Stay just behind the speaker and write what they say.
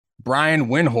Brian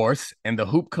Windhorst and the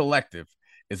Hoop Collective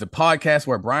is a podcast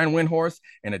where Brian Windhorst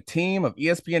and a team of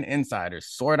ESPN insiders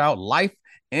sort out life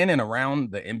in and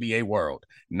around the NBA world.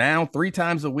 Now, 3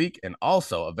 times a week and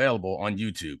also available on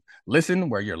YouTube. Listen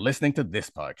where you're listening to this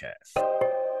podcast.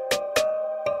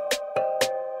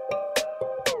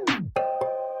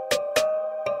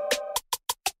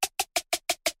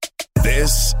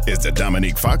 This is the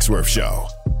Dominique Foxworth Show.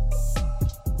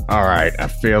 All right, I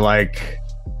feel like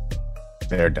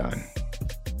they're done.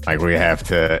 Like, we have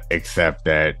to accept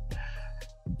that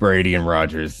Brady and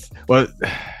Rodgers, well,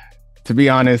 to be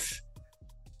honest,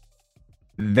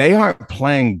 they aren't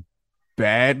playing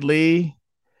badly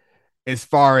as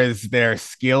far as their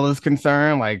skill is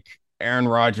concerned. Like, Aaron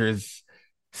Rodgers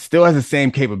still has the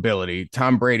same capability.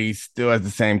 Tom Brady still has the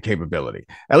same capability.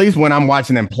 At least when I'm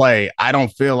watching them play, I don't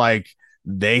feel like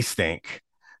they stink.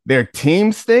 Their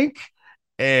team stink.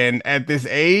 And at this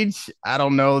age, I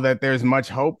don't know that there's much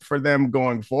hope for them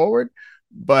going forward.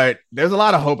 But there's a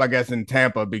lot of hope, I guess, in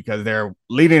Tampa because they're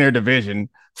leading their division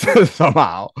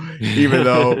somehow, even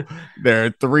though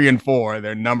they're 3-4,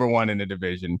 they're number one in the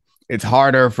division. It's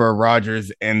harder for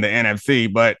Rodgers in the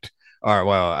NFC,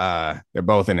 they're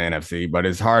both in the NFC, but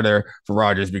it's harder for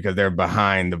Rodgers because they're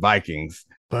behind the Vikings.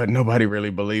 But nobody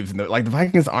really believes in the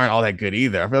Vikings aren't all that good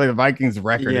either. I feel like the Vikings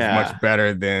record is much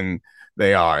better than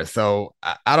they are. So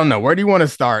I don't know. Where do you want to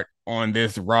start on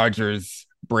this Rodgers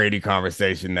Brady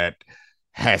conversation that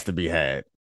has to be had?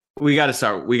 We got to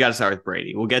start with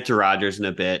Brady. We'll get to Rodgers in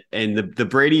a bit. And the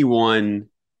Brady one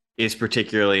is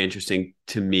particularly interesting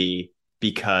to me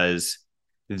because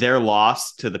their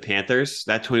loss to the Panthers,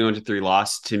 that 21-3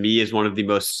 loss, to me is one of the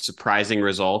most surprising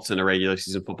results in a regular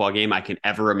season football game I can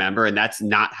ever remember. And that's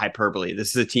not hyperbole. This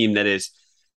is a team that is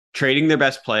trading their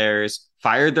best players,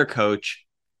 fired their coach.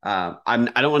 I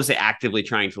don't want to say actively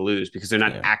trying to lose because they're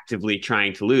not actively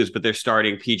trying to lose, but they're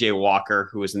starting PJ Walker,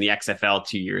 who was in the XFL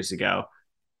 2 years ago,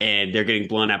 and they're getting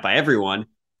blown out by everyone.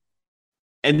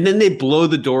 And then they blow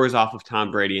the doors off of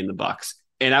Tom Brady and the Bucs.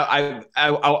 And I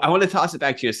want to toss it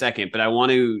back to you in a second, but I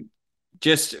want to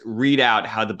just read out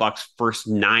how the Bucs' first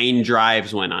 9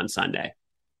 drives went on Sunday.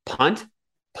 Punt,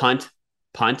 punt,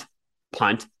 punt,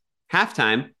 punt,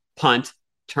 halftime, punt,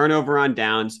 turnover on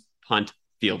downs, punt,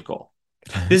 field goal.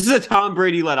 This is a Tom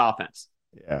Brady-led offense.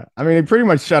 Yeah. I mean, they pretty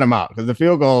much shut him out because the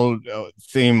field goal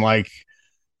seemed like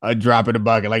a drop in the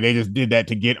bucket. Like they just did that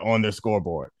to get on the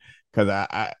scoreboard. Because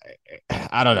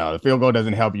I don't know. The field goal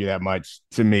doesn't help you that much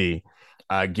to me,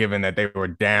 given that they were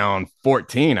down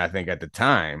 14, I think, at the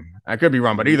time. I could be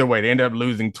wrong, but either way, they ended up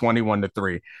losing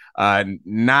 21-3.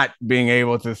 Not being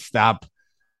able to stop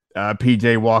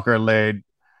PJ Walker led.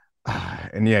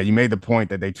 And yeah, you made the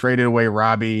point that they traded away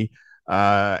Robbie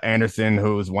Anderson,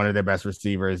 who's one of their best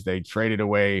receivers. They traded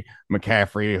away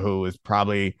McCaffrey, who is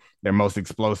probably their most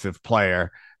explosive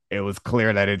player. It was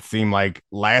clear that it seemed like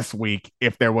last week,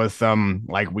 if there was some,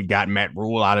 like we got Matt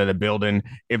Rule out of the building,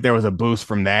 if there was a boost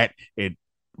from that, it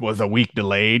was a week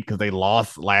delayed because they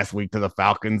lost last week to the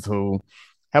Falcons, who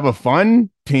have a fun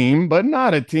team, but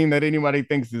not a team that anybody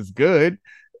thinks is good.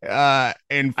 I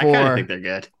kind of think they're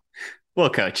good. Well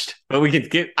coached, but we could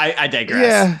get. I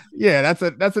digress. Yeah.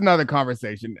 That's another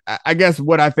conversation. I guess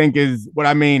what I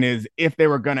mean is, if they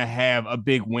were gonna have a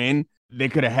big win, they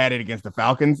could have had it against the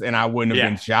Falcons, and I wouldn't have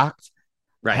been shocked.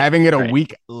 Right, having it a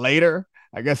week later,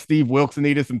 I guess Steve Wilkes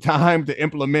needed some time to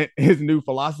implement his new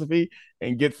philosophy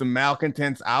and get some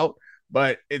malcontents out.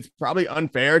 But it's probably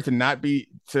unfair to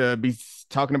be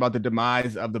talking about the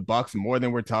demise of the Bucs more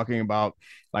than we're talking about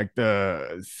like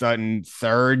the sudden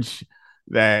surge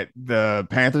that the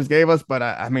Panthers gave us. But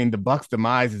I mean, the Bucs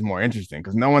demise is more interesting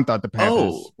because no one thought the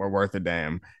Panthers were worth a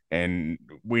damn. And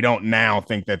we don't now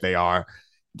think that they are.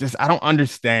 I don't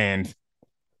understand.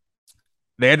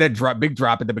 They had that big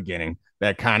drop at the beginning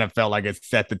that kind of felt like it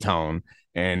set the tone.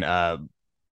 And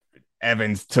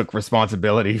Evans took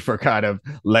responsibility for kind of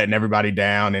letting everybody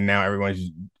down. And now everyone's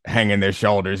hanging their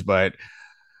shoulders. But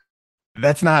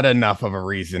that's not enough of a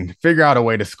reason. Figure out a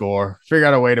way to score. Figure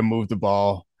out a way to move the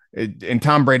ball. And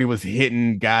Tom Brady was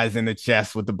hitting guys in the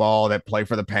chest with the ball that play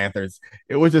for the Panthers.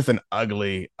 It was just an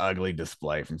ugly, ugly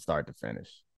display from start to finish.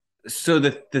 So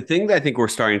the thing that I think we're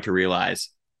starting to realize,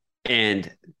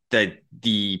 and that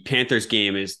the Panthers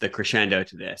game is the crescendo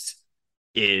to this,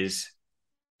 is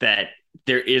that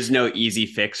there is no easy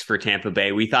fix for Tampa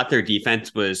Bay. We thought their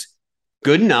defense was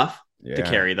good enough to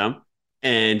carry them.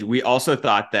 And we also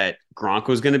thought that Gronk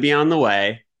was going to be on the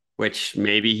way, which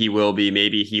maybe he will be.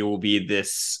 Maybe he will be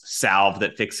this salve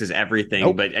that fixes everything.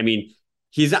 Nope. But I mean,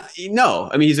 he's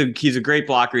a great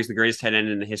blocker. He's the greatest tight end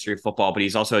in the history of football, but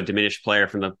he's also a diminished player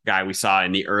from the guy we saw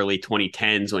in the early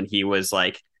 2010s when he was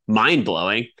like mind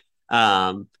blowing.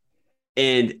 Um,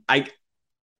 and I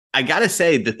gotta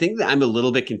say, the thing that I'm a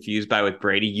little bit confused by with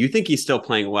Brady, you think he's still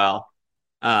playing well,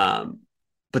 um,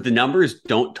 but the numbers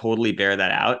don't totally bear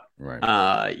that out.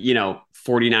 Right.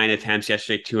 49 attempts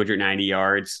yesterday, 290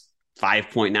 yards,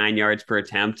 5.9 yards per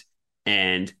attempt,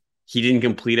 and he didn't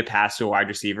complete a pass to a wide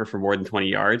receiver for more than 20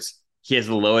 yards. He has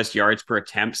the lowest yards per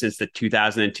attempt since the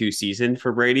 2002 season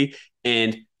for Brady.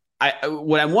 And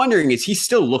what I'm wondering is he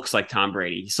still looks like Tom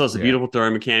Brady. He still has the Yeah. beautiful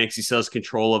throwing mechanics. He still has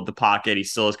control of the pocket. He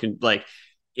still has like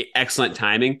excellent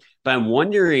timing. But I'm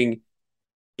wondering,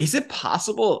 is it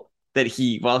possible that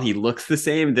while he looks the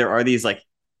same, there are these like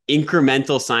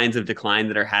incremental signs of decline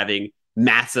that are having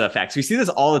massive effects? We see this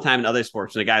all the time in other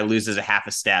sports when a guy loses a half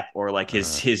a step, or like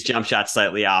his jump shot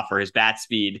slightly off, or his bat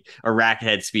speed or racket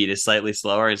head speed is slightly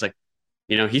slower. It's like,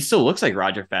 he still looks like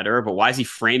Roger Federer, but why is he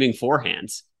framing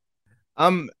forehands?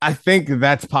 I think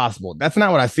that's possible. That's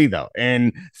not what I see though.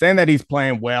 And saying that he's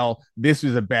playing well, this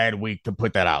was a bad week to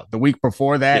put that out. The week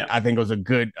before that, Yeah. I think it was a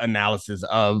good analysis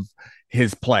of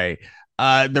his play.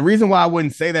 The reason why I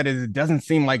wouldn't say that is it doesn't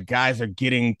seem like guys are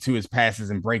getting to his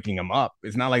passes and breaking them up.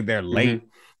 It's not like they're late. Mm-hmm.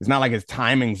 It's not like his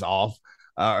timing's off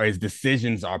or his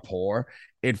decisions are poor.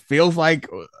 It feels like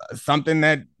something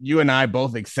that you and I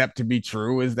both accept to be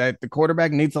true is that the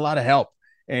quarterback needs a lot of help.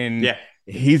 And Yeah.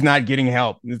 he's not getting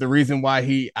help. It's the reason why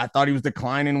I thought he was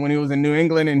declining when he was in New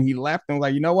England and he left and was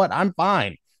like, you know what? I'm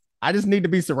fine. I just need to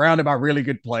be surrounded by really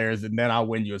good players and then I'll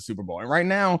win you a Super Bowl. And right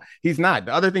now, he's not.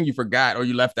 The other thing you forgot or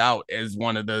you left out is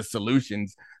one of the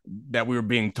solutions that we were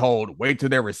being told wait till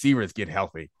their receivers get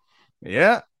healthy.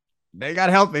 Yeah, they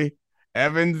got healthy.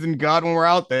 Evans and Godwin were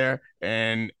out there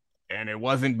and it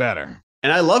wasn't better.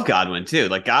 And I love Godwin too.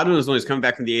 Like Godwin was when he was coming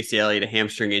back from the ACL, he had a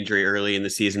hamstring injury early in the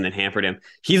season that hampered him.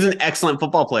 He's an excellent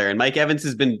football player, and Mike Evans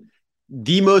has been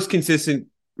the most consistent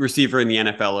receiver in the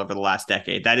NFL over the last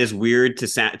decade. That is weird to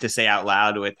say out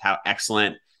loud with how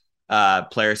excellent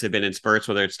players have been in spurts,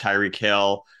 whether it's Tyreek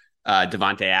Hill,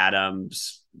 Devontae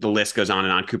Adams, the list goes on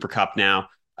and on. Cooper Kupp now.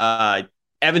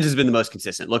 Evans has been the most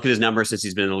consistent. Look at his numbers since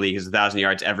he's been in the league. He's 1,000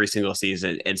 yards every single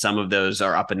season, and some of those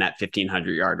are up in that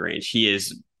 1,500-yard range. He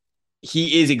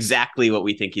is exactly what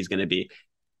we think he's going to be.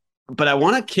 But I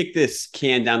want to kick this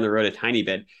can down the road a tiny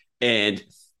bit. And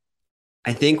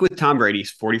I think with Tom Brady,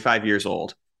 he's 45 years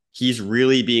old. He's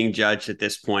really being judged at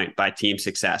this point by team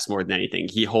success more than anything.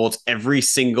 He holds every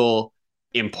single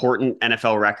important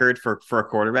NFL record for a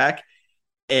quarterback.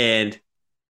 And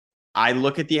I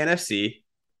look at the NFC.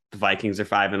 The Vikings are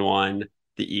 5-1.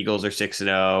 The Eagles are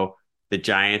 6-0. The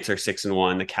Giants are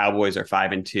 6-1. The Cowboys are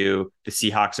 5-2. The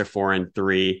Seahawks are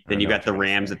 4-3. Then you got the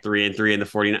Rams at 3-3 and the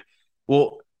 49.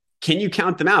 Well, can you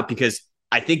count them out? Because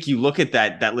I think you look at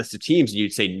that list of teams and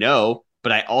you'd say no,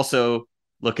 but I also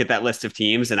look at that list of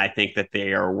teams and I think that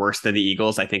they are worse than the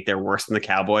Eagles. I think they're worse than the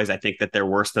Cowboys. I think that they're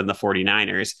worse than the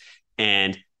 49ers.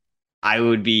 And I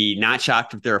would be not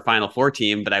shocked if they're a Final Four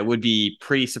team, but I would be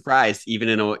pretty surprised even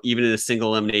in a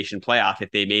single elimination playoff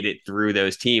if they made it through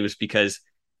those teams because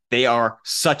they are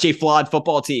such a flawed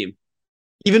football team,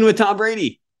 even with Tom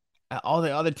Brady. All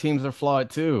the other teams are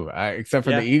flawed too, except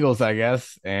for Yeah. the Eagles, I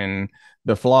guess. And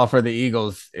the flaw for the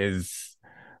Eagles is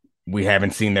we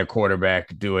haven't seen their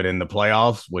quarterback do it in the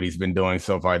playoffs, what he's been doing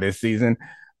so far this season.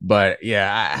 But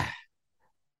yeah,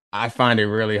 I find it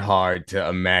really hard to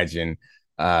imagine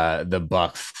the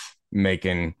Bucks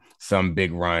making some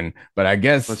big run. But I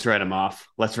guess Let's write him off.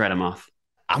 Let's write him off.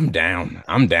 I'm down.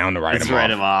 I'm down to write Let's him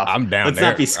write off. him off. I'm down Let's there.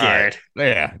 not be scared.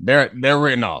 Right. Yeah, they're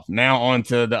written off. Now on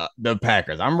to the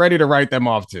Packers. I'm ready to write them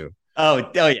off too. Oh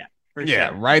yeah, for Yeah,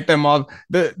 sure. write them off.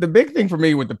 The big thing for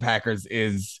me with the Packers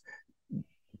is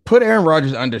put Aaron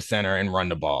Rodgers under center and run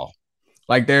the ball.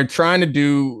 Like they're trying to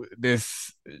do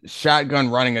this shotgun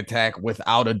running attack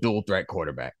without a dual threat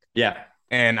quarterback. Yeah.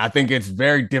 And I think it's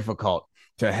very difficult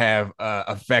to have an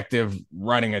effective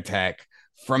running attack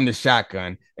from the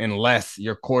shotgun unless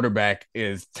your quarterback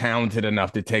is talented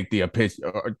enough to take the pitch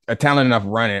or a talented enough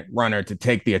runner to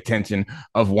take the attention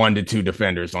of 1 to 2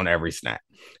 defenders on every snap.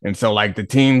 And so like the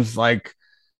teams like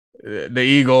the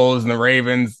Eagles and the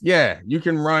Ravens, yeah, you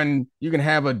can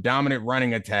have a dominant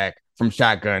running attack from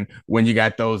shotgun when you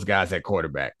got those guys at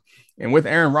quarterback. And with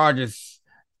Aaron Rodgers,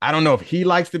 I don't know if he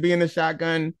likes to be in the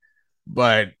shotgun,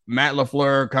 but Matt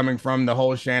LaFleur coming from the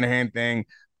whole Shanahan thing,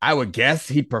 I would guess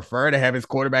he'd prefer to have his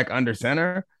quarterback under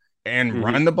center and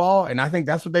run the ball. And I think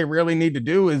that's what they really need to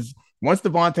do is once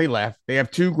Devontae left, they have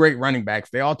 2 great running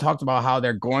backs. They all talked about how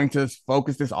they're going to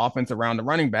focus this offense around the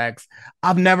running backs.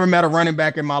 I've never met a running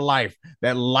back in my life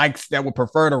that would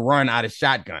prefer to run out of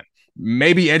shotgun.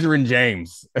 maybe Edgerrin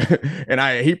James,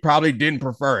 and he probably didn't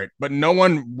prefer it, but no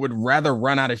one would rather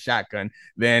run out of shotgun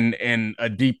than in a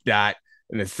deep dot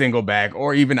in a single back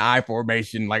or even I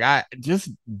formation. Like I just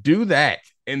do that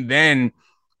and then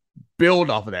build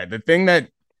off of that. The thing that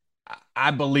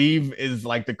I believe is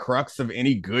like the crux of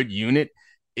any good unit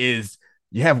is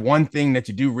you have one thing that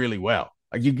you do really well.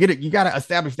 Like you get it, you got to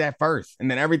establish that first,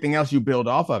 and then everything else you build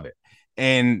off of it.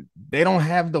 And they don't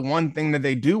have the one thing that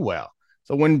they do well.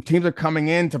 So when teams are coming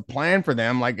in to plan for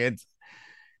them, like it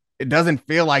doesn't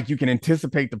feel like you can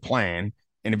anticipate the plan.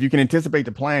 And if you can anticipate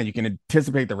the plan, you can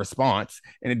anticipate the response.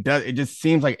 And it just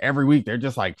seems like every week they're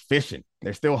just like fishing.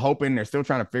 They're still hoping, they're still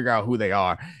trying to figure out who they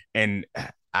are. And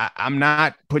I'm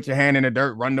not put your hand in the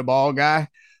dirt, run the ball guy,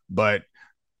 but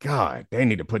God, they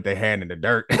need to put their hand in the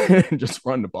dirt and just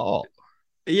run the ball.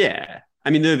 Yeah. I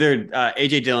mean, they're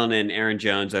AJ Dillon and Aaron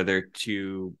Jones are their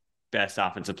two best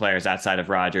offensive players outside of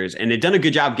Rodgers. And they've done a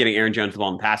good job getting Aaron Jones the ball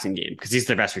in the passing game because he's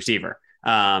their best receiver.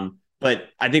 But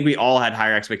I think we all had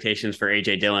higher expectations for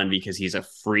AJ Dillon because he's a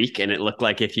freak. And it looked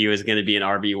like if he was going to be an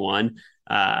RB1,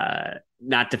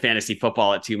 not to fantasy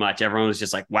football it too much, everyone was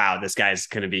just like, wow, this guy's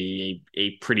going to be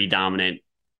a pretty dominant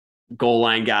goal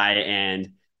line guy and,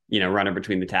 runner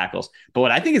between the tackles. But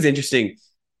what I think is interesting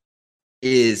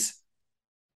is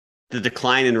the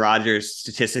decline in Rodgers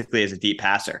statistically as a deep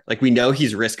passer. Like we know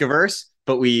he's risk averse,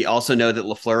 but we also know that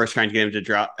LaFleur is trying to get him to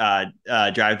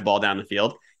drive the ball down the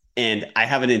field. And I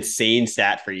have an insane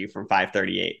stat for you from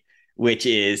 538, which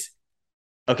is,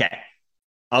 okay,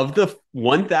 of the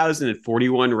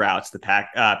 1,041 routes the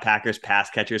Packers pass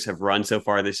catchers have run so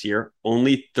far this year,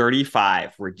 only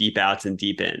 35 were deep outs and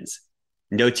deep ins.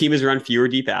 No team has run fewer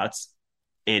deep outs.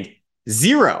 And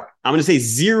I'm going to say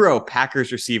zero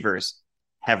Packers receivers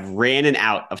have ran an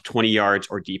out of 20 yards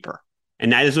or deeper.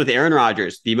 And that is with Aaron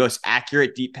Rodgers, the most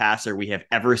accurate deep passer we have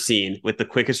ever seen with the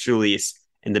quickest release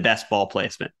and the best ball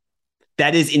placement.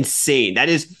 That is insane.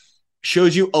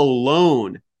 Shows you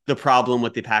alone the problem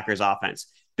with the Packers offense.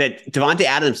 That Devontae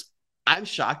Adams, I'm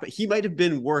shocked, but he might have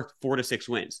been worth 4 to 6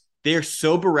 wins. They are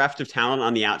so bereft of talent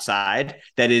on the outside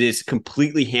that it is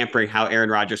completely hampering how Aaron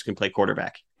Rodgers can play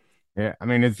quarterback. Yeah, I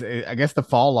mean, I guess the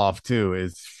fall off too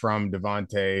is from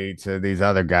Devontae to these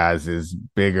other guys is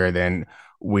bigger than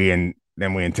we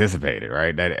anticipated,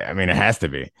 right? I mean, it has to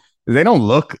be. They don't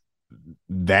look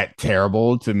that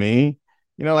terrible to me.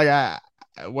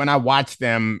 When I watch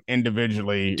them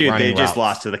individually, dude, they just routes,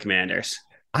 lost to the Commanders.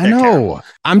 I know. Terrible.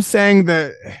 I'm saying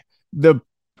that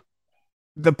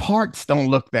the parts don't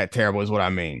look that terrible, is what I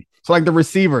mean. So like the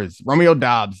receivers, Romeo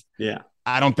Doubs. Yeah.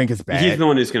 I don't think it's bad. He's the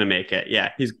one who's going to make it. Yeah,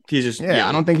 he's just. Yeah,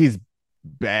 I don't think he's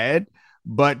bad.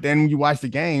 But then you watch the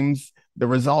games, the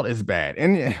result is bad,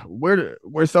 and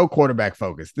we're so quarterback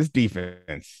focused. This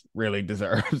defense really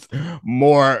deserves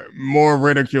more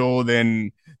ridicule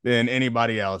than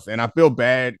anybody else. And I feel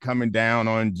bad coming down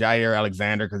on Jair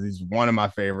Alexander because he's one of my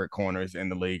favorite corners in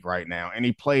the league right now, and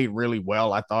he played really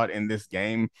well, I thought, in this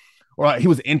game. Or he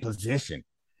was in position.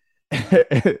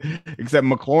 Except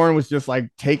McLaurin was just like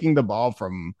taking the ball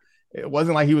from. It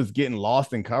wasn't like he was getting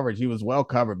lost in coverage. He was well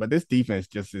covered, but this defense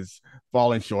just is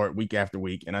falling short week after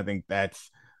week. And I think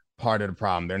that's part of the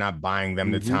problem. They're not buying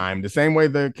them the time the same way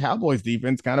the Cowboys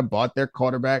defense kind of bought their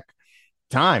quarterback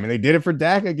time. And they did it for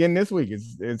Dak again this week.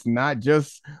 It's not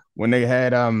just when they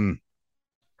had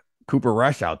Cooper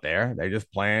Rush out there. They just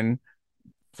playing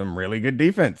some really good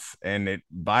defense, and it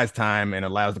buys time and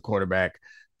allows the quarterback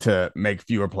to make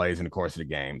fewer plays in the course of the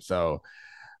game. So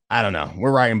I don't know.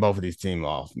 We're writing both of these teams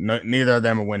off. Neither of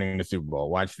them are winning the Super Bowl.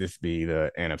 Watch this be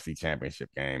the NFC Championship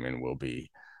game, and we'll be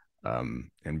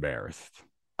embarrassed.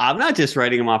 I'm not just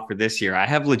writing them off for this year. I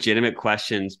have legitimate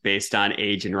questions based on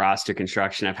age and roster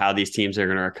construction of how these teams are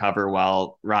going to recover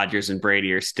while Rodgers and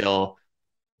Brady are still,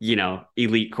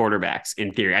 elite quarterbacks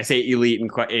in theory. I say elite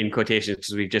in quotations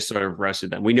because we've just sort of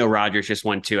roasted them. We know Rodgers just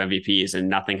won 2 MVPs and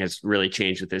nothing has really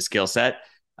changed with his skill set.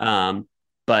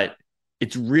 But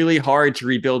it's really hard to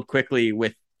rebuild quickly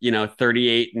with,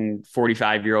 38 and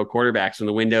 45-year-old quarterbacks when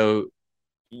the window,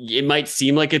 it might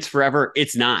seem like it's forever.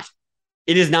 It's not.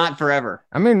 It is not forever.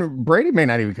 I mean, Brady may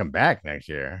not even come back next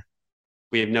year.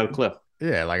 We have no clue.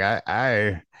 Yeah, like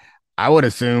I would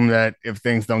assume that if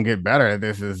things don't get better,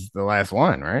 this is the last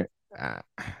one, right?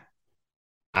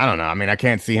 I don't know. I mean, I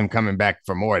can't see him coming back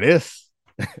for more of this.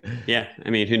 Yeah. I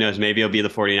mean, who knows? Maybe he'll be the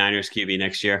 49ers QB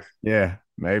next year. Yeah,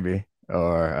 maybe.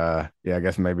 Or I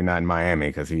guess maybe not in Miami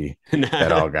because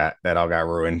that all got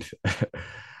ruined.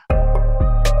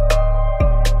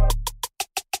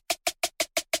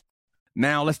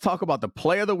 Now, let's talk about the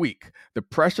play of the week. The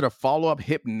pressure to follow up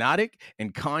Hypnotic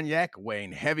and Cognac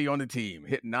weighing heavy on the team.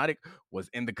 Hypnotic was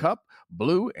in the cup,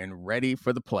 blue, and ready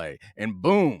for the play. And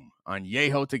boom,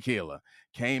 Añejo Tequila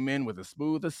came in with a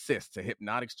smooth assist to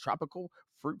Hypnotic's tropical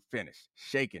fruit finish.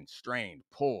 Shaken, strained,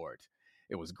 poured.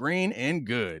 It was green and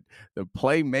good. The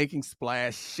playmaking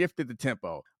splash shifted the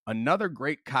tempo. Another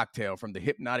great cocktail from the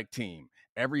Hypnotic team.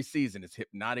 Every season is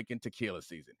Hypnotic and Tequila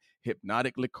season.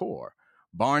 Hypnotic Liqueur.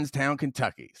 Barnstown,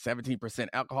 Kentucky. 17%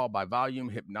 alcohol by volume.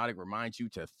 Hypnotic reminds you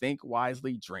to think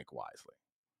wisely, drink wisely.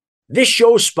 This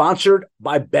show is sponsored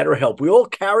by BetterHelp. We all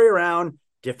carry around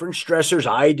different stressors.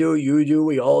 I do, you do,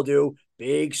 we all do,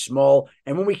 big, small.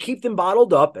 And when we keep them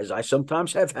bottled up, as I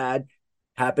sometimes have had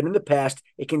happen in the past,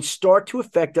 it can start to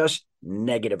affect us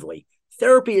negatively.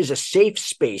 Therapy is a safe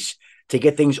space to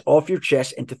get things off your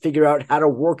chest and to figure out how to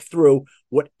work through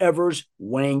whatever's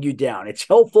weighing you down. It's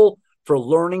helpful for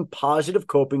learning positive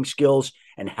coping skills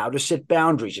and how to set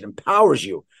boundaries. It empowers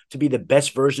you to be the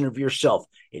best version of yourself.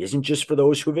 It isn't just for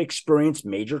those who have experienced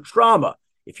major trauma.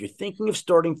 If you're thinking of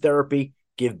starting therapy,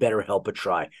 give BetterHelp a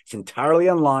try. It's entirely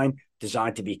online,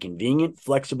 designed to be convenient,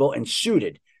 flexible, and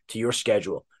suited to your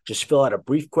schedule. Just fill out a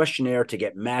brief questionnaire to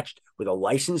get matched with a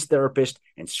licensed therapist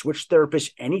and switch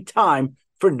therapists anytime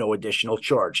for no additional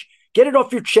charge. Get it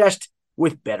off your chest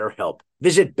with BetterHelp.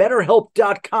 Visit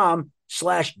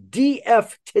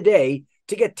BetterHelp.com/DF today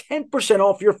to get 10%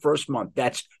 off your first month.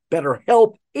 That's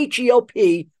BetterHelp,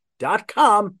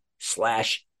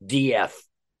 HELP.com/DF.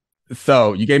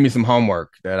 So you gave me some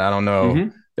homework that I don't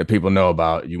know that people know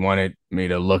about. You wanted me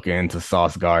to look into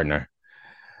Sauce Gardner.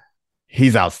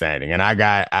 He's outstanding. And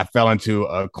I fell into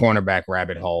a cornerback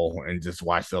rabbit hole and just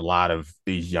watched a lot of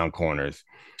these young corners.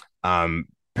 Patrick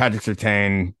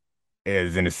Surtain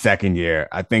is in his second year.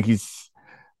 I think he's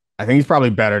probably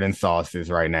better than Sauce is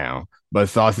right now, but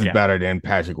Sauce is better than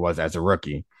Patrick was as a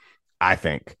rookie. I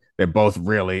think they're both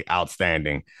really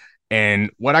outstanding. And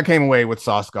what I came away with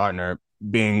Sauce Gardner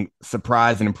being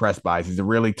surprised and impressed by is he's a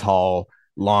really tall,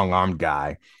 long-armed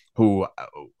guy who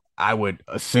I would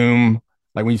assume,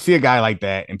 like when you see a guy like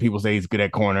that and people say he's good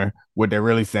at corner, what they're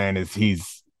really saying is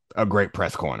he's a great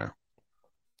press corner.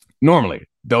 Normally,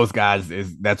 those guys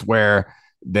that's where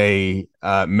they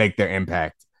make their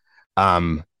impact.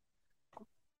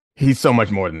 He's so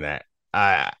much more than that.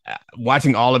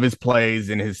 Watching all of his plays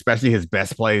and especially his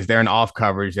best plays, they're in off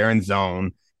coverage, they're in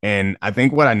zone. And I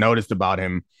think what I noticed about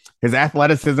him, his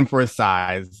athleticism for his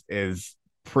size is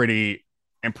pretty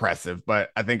impressive, but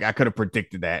I think I could have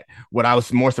predicted that. What I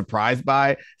was more surprised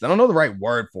by is I don't know the right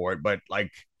word for it, but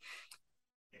like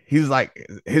he's like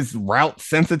his route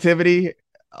sensitivity,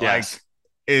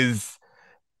 is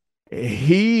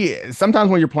he sometimes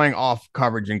when you're playing off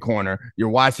coverage in corner, you're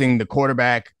watching the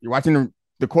quarterback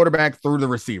through the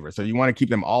receiver. So you want to keep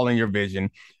them all in your vision.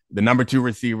 The number 2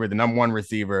 receiver, the number 1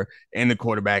 receiver, and the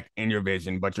quarterback in your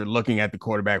vision, but you're looking at the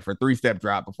quarterback for a 3-step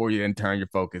drop before you then turn your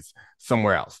focus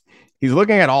somewhere else. He's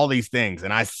looking at all these things,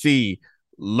 and I see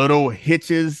little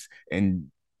hitches and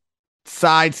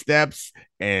side steps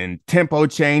and tempo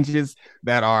changes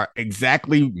that are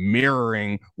exactly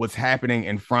mirroring what's happening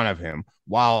in front of him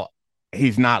while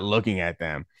he's not looking at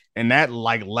them. And that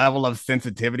like level of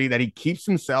sensitivity that he keeps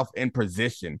himself in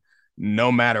position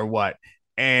no matter what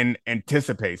and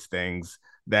anticipates things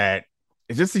that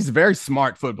it's just he's a very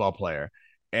smart football player.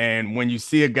 And when you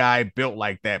see a guy built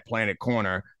like that playing at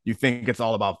corner, you think it's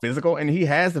all about physical, and he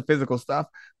has the physical stuff,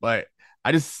 but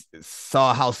I just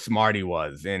saw how smart he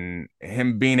was and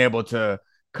him being able to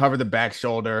cover the back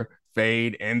shoulder,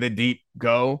 fade, and the deep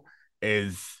go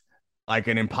is like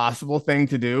an impossible thing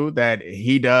to do that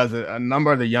he does. A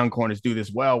number of the young corners do this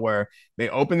well, where they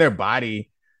open their body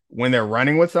when they're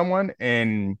running with someone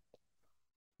and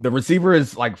the receiver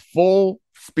is like full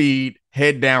speed,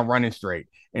 head down, running straight.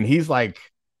 And he's like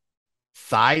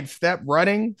sidestep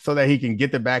running so that he can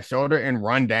get the back shoulder and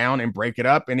run down and break it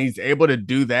up. And he's able to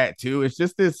do that too. It's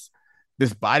just this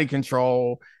body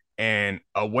control and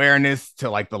awareness to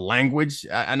like the language.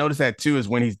 I noticed that too, is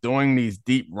when he's doing these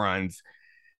deep runs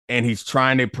and he's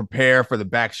trying to prepare for the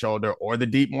back shoulder or the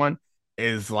deep one,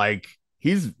 is like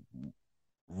he's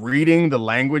reading the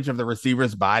language of the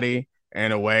receiver's body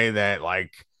in a way that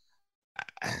like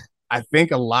I think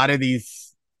a lot of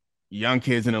these young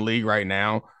kids in the league right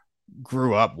now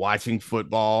grew up watching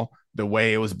football the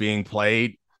way it was being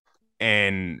played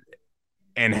and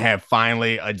have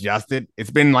finally adjusted.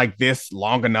 It's been like this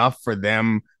long enough for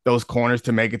them, those corners,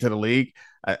 to make it to the league.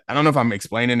 I don't know if I'm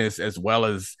explaining this as well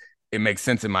as it makes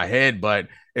sense in my head, but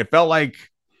it felt like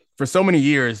for so many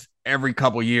years, every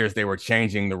couple years, they were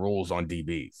changing the rules on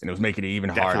DBs, and it was making it even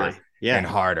harder and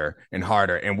harder and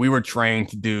harder. And we were trained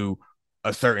to do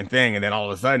a certain thing, and then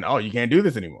all of a sudden, oh, you can't do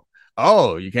this anymore.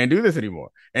 Oh, you can't do this anymore.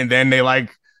 And then they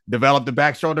like develop the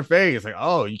back shoulder fade. It's like,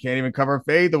 oh, you can't even cover a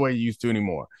fade the way you used to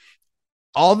anymore.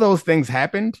 All those things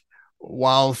happened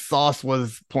while Sauce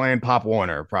was playing Pop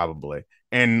Warner, probably,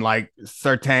 and like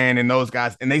Sertan and those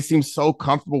guys, and they seem so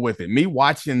comfortable with it. Me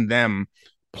watching them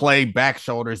play back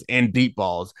shoulders and deep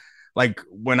balls, like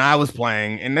when I was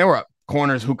playing, and there were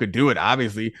corners who could do it,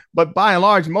 obviously, but by and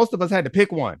large, most of us had to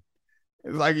pick one.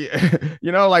 It's like,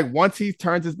 like once he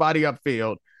turns his body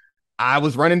upfield, I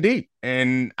was running deep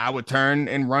and I would turn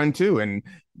and run too. And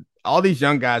all these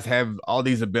young guys have all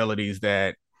these abilities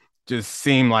that just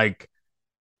seem like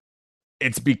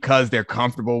it's because they're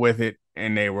comfortable with it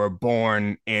and they were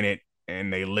born in it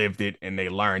and they lived it and they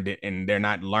learned it and they're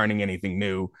not learning anything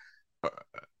new.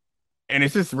 And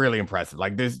it's just really impressive.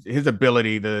 Like this, his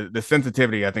ability, the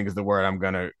sensitivity, I think is the word I'm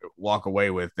gonna walk away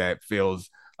with. That feels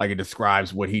like it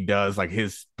describes what he does. Like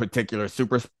his particular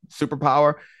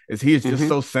superpower is he is just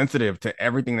so sensitive to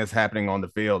everything that's happening on the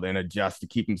field and adjusts to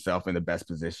keep himself in the best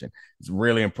position. It's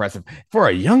really impressive for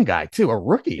a young guy too, a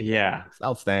rookie. Yeah, it's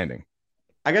outstanding.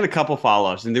 I got a couple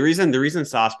follow-ups, and the reason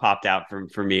Sauce popped out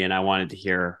for me, and I wanted to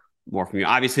hear more from you.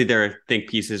 Obviously, there are think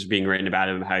pieces being written about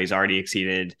him, how he's already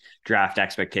exceeded draft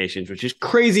expectations, which is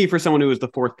crazy for someone who was the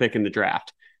fourth pick in the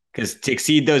draft. Because to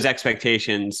exceed those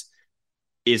expectations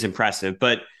is impressive.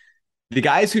 But the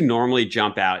guys who normally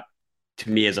jump out to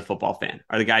me as a football fan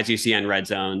are the guys you see on Red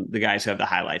Zone, the guys who have the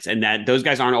highlights, and that those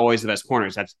guys aren't always the best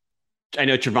corners. I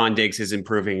know Trevon Diggs is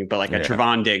improving, but like a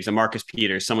Trevon Diggs, a Marcus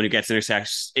Peters, someone who gets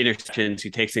interceptions, who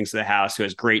takes things to the house, who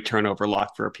has great turnover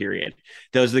luck for a period.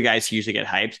 Those are the guys who usually get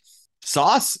hyped.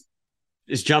 Sauce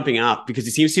is jumping up because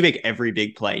he seems to make every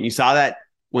big play. And you saw that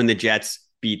when the Jets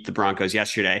beat the Broncos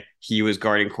yesterday. He was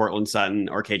guarding Cortland Sutton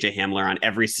or KJ Hamler on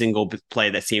every single play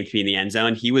that seemed to be in the end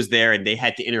zone. He was there and they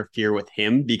had to interfere with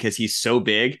him because he's so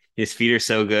big. His feet are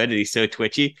so good and he's so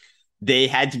twitchy. They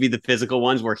had to be the physical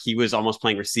ones where he was almost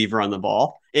playing receiver on the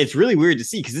ball. It's really weird to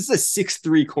see because this is a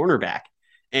 6'3" cornerback.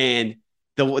 And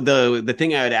the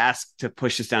thing I would ask to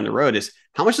push this down the road is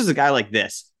how much does a guy like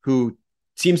this, who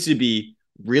seems to be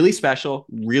really special,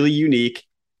 really unique,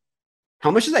 how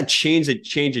much does that change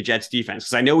the Jets defense?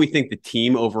 Because I know we think the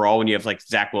team overall, when you have like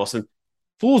Zach Wilson,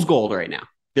 fool's gold right now.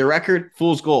 Their record,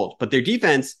 fool's gold. But their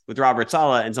defense with Robert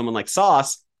Saleh and someone like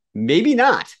Sauce, maybe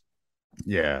not.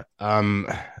 Yeah.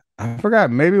 I forgot,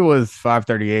 maybe it was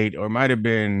 538 or it might have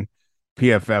been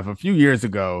PFF a few years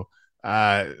ago.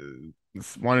 One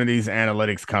of these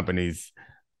analytics companies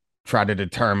tried to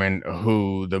determine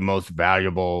who the most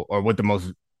valuable or what the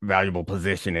most valuable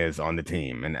position is on the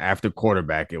team. And after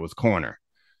quarterback, it was corner.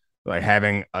 Like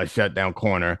having a shutdown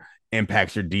corner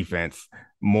impacts your defense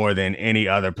more than any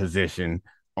other position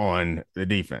on the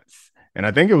defense. And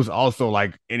I think it was also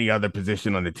like any other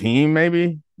position on the team,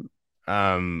 maybe.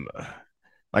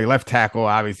 Like left tackle,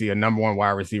 obviously a number one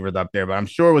wide receiver is up there, but I'm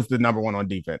sure it was the number one on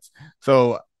defense.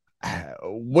 So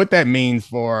what that means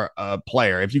for a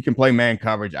player, if you can play man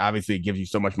coverage, obviously it gives you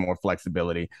so much more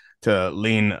flexibility to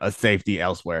lean a safety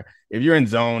elsewhere. If you're in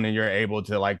zone and you're able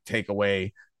to like take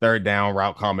away third down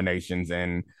route combinations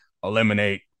and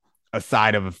eliminate a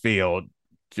side of a field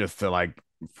just to like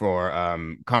for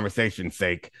conversation's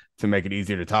sake to make it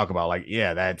easier to talk about, like,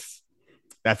 yeah, that's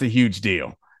a huge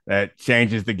deal. That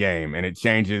changes the game and it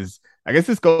changes. I guess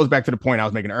this goes back to the point I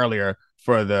was making earlier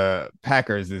for the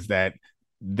Packers is that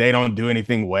they don't do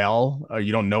anything well, or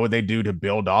you don't know what they do to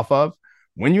build off of.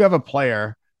 When you have a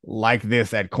player like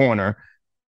this at corner,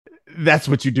 that's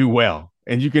what you do well.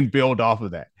 And you can build off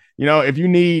of that. If you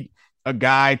need a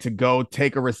guy to go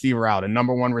take a receiver out, a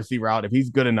number one receiver out, if he's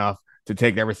good enough to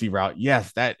take that receiver out,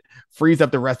 yes, that frees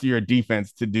up the rest of your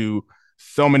defense to do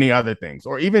so many other things.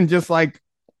 Or even just like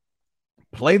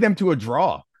play them to a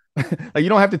draw. Like you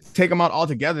don't have to take them out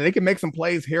altogether. They can make some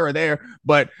plays here or there,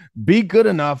 but be good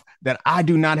enough that I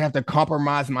do not have to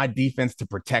compromise my defense to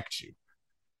protect you.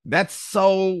 That's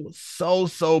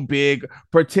so big,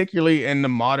 particularly in the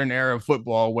modern era of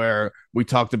football where we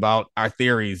talked about our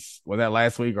theories. Was that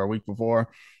last week or week before?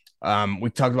 We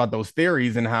talked about those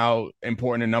theories and how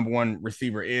important a number one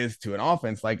receiver is to an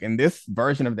offense. Like in this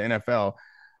version of the NFL,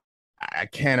 I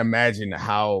can't imagine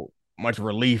how much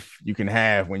relief you can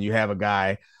have when you have a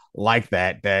guy like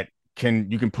that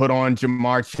you can put on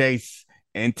Jamar Chase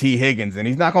and T Higgins, and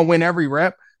he's not going to win every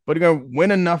rep, but he's going to win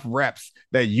enough reps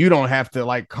that you don't have to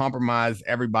like compromise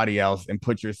everybody else and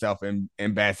put yourself in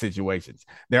bad situations.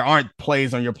 There aren't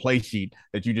plays on your play sheet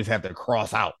that you just have to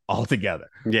cross out altogether.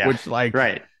 Yeah, which like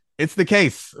right. It's the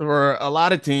case for a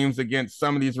lot of teams against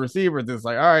some of these receivers. It's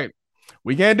like, all right,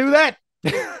 we can't do that.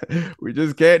 We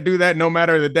just can't do that no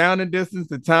matter the down and distance,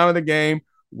 the time of the game.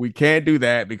 We can't do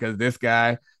that because this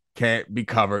guy can't be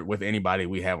covered with anybody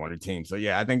we have on the team. So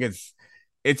yeah, I think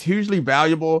it's hugely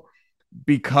valuable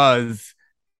because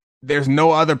there's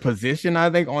no other position I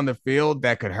think on the field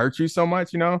that could hurt you so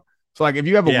much, you know? So like if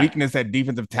you have a Yeah, weakness at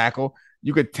defensive tackle,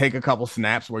 you could take a couple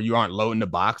snaps where you aren't loading the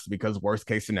box because worst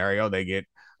case scenario, they get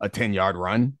a 10-yard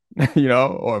run, or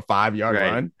a 5-yard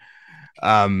right. run.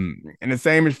 And the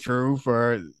same is true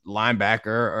for linebacker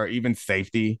or even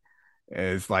safety.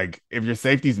 It's like if your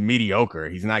safety's mediocre,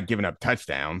 he's not giving up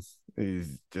touchdowns.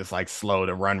 He's just like slow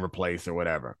to run replace or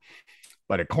whatever.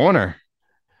 But a corner,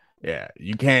 yeah,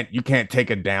 you can't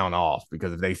take a down off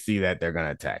because if they see that, they're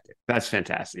gonna attack it. That's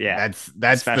fantastic. Yeah, That's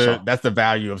the special. that's the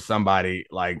value of somebody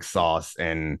like Sauce,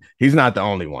 and he's not the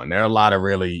only one. There are a lot of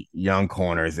really young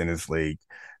corners in this league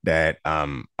that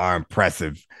are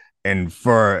impressive. And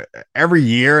for every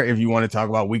year, if you want to talk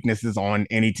about weaknesses on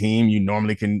any team, you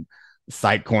normally can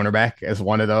cite cornerback as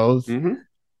one of those. Hmm.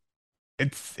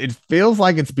 It feels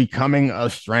like it's becoming a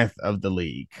strength of the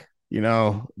league.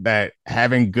 That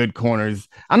having good corners.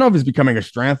 I don't know if it's becoming a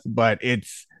strength, but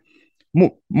it's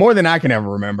more than I can ever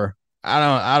remember.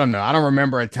 I don't know. I don't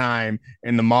remember a time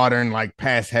in the modern like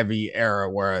pass heavy era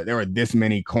where there were this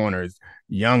many corners,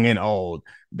 young and old,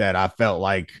 that I felt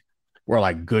like were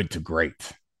like good to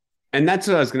great. And that's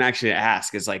what I was going to actually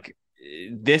ask is like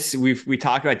this. We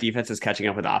talk about defenses catching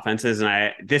up with offenses,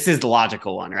 and this is the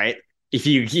logical one, right? If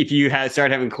you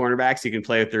start having cornerbacks, you can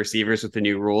play with the receivers with the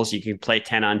new rules. You can play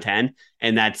 10-on-10,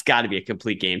 and that's got to be a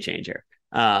complete game changer.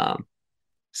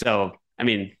 So I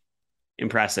mean,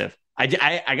 impressive. I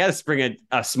got to spring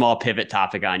a small pivot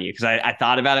topic on you because I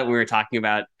thought about it when we were talking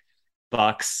about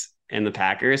Bucks and the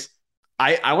Packers.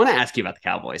 I want to ask you about the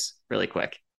Cowboys really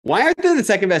quick. Why aren't they the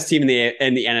second best team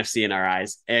in the NFC in our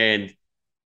eyes? And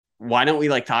why don't we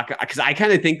like talk? Because I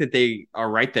kind of think that they are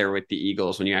right there with the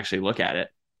Eagles when you actually look at it.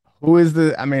 Who is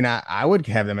the? I mean, I would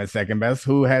have them at second best.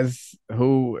 Who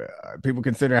people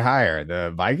consider higher?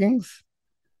 The Vikings?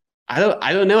 I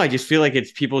don't know. I just feel like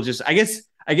it's people just. I guess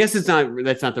it's not.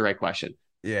 That's not the right question.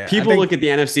 Yeah, I People think look at the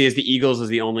NFC as the Eagles as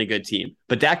the only good team,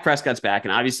 but Dak Prescott's back,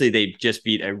 and obviously they just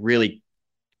beat a really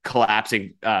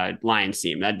collapsing Lions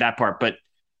team. That part, but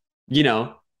you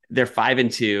know they're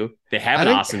 5-2. They have I an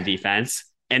think awesome defense,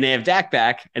 and they have Dak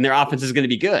back, and their offense is going to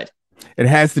be good. it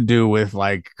has to do with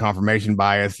like confirmation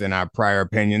bias in our prior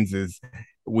opinions. Is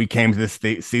we came to this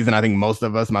season, I think most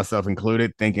of us, myself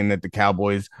included, thinking that the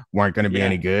Cowboys weren't going to be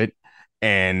any Yeah, good,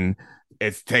 and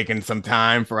it's taken some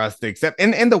time for us to accept.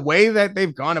 And the way that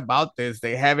they've gone about this,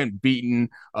 they haven't beaten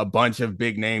a bunch of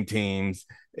big name teams.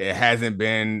 It hasn't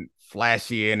been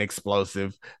flashy and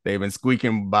explosive. They've been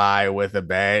squeaking by with a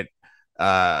bad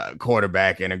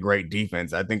quarterback and a great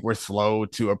defense. I think we're slow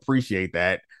to appreciate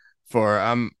that for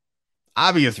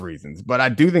obvious reasons, but I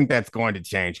do think that's going to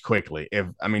change quickly.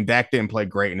 Dak didn't play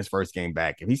great in his first game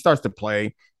back. If he starts to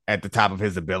play at the top of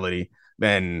his ability,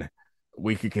 then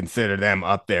we could consider them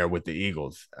up there with the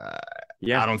Eagles. I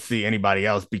yeah, don't see anybody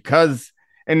else because,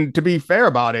 and to be fair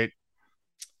about it,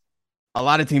 a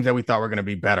lot of teams that we thought were going to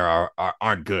be better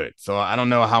aren't good. So I don't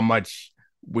know how much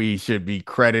we should be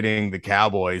crediting the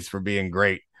Cowboys for being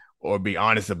great or be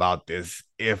honest about this.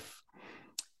 If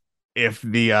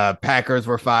the Packers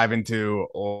were 5-2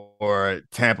 or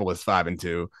Tampa was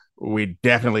 5-2, we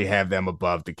definitely have them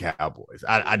above the Cowboys.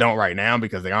 I don't right now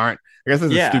because they aren't. I guess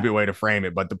this is a yeah. stupid way to frame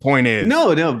it, but the point is,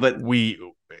 No, no, but we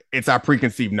it's our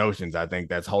preconceived notions, I think,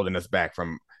 that's holding us back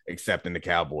from accepting the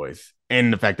Cowboys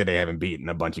and the fact that they haven't beaten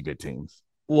a bunch of good teams.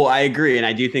 well, I agree, and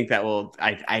I do think that will.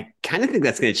 I kind of think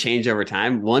that's going to change over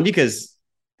time. One, because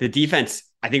the defense,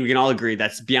 I think we can all agree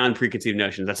that's beyond preconceived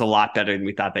notions. That's a lot better than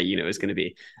we thought that unit was going to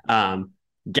be. Um,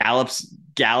 Gallup's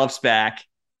back.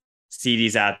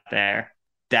 CD's out there.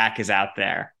 Dak is out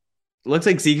there. It looks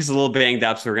like Zeke is a little banged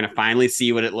up, so we're going to finally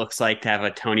see what it looks like to have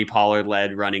a Tony Pollard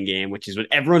led running game, which is what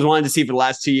everyone's wanted to see for the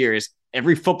last 2 years.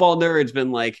 Every football nerd's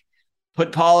been like,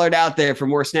 put Pollard out there for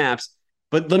more snaps.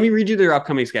 But let me read you their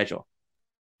upcoming schedule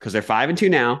because they're 5-2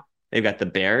 now. They've got the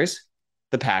Bears,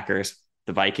 the Packers,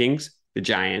 the Vikings, the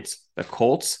Giants, the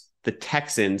Colts, the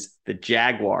Texans, the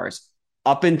Jaguars,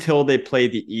 up until they play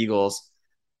the Eagles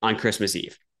on Christmas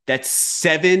Eve. That's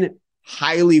 7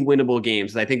 highly winnable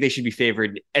games that I think they should be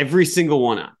favored every single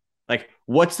one on. Like,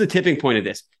 what's the tipping point of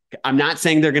this? I'm not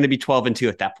saying they're going to be 12-2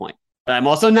 at that point, but I'm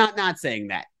also not saying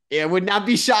that. I would not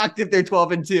be shocked if they're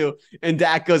 12-2 and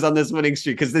Dak goes on this winning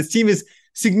streak because this team is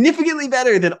significantly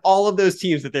better than all of those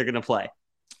teams that they're going to play.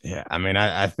 Yeah,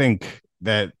 I think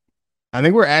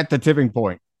we're at the tipping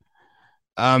point.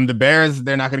 The Bears,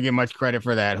 they're not going to get much credit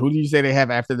for that. Who do you say they have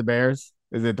after the Bears?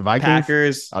 Is it the Vikings?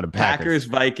 Packers. Oh, the Packers, Packers.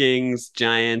 Vikings,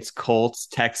 Giants, Colts,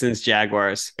 Texans,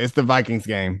 Jaguars. It's the Vikings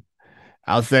game.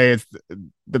 I'll say it's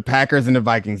the Packers and the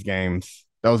Vikings games.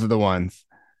 Those are the ones.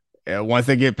 Once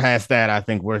they get past that, I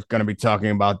think we're going to be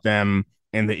talking about them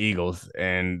and the Eagles,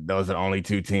 and those are the only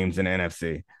two teams in the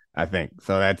NFC. I think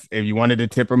so. That's if you wanted to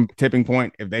tipping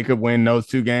point, if they could win those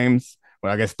two games,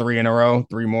 well, I guess three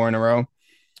more in a row.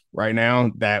 Right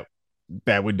now, that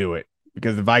would do it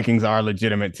because the Vikings are a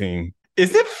legitimate team.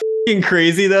 Is it f***ing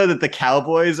crazy though that the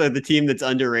Cowboys are the team that's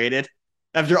underrated?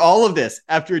 After all of this,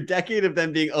 after a decade of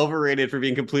them being overrated for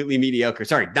being completely mediocre.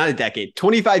 Sorry, not a decade,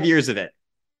 25 years of it.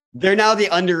 They're now the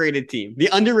underrated team, the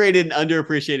underrated and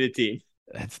underappreciated team.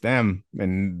 That's them,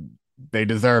 and they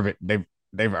deserve it.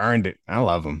 They've earned it. I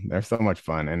love them. They're so much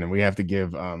fun, and we have to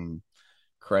give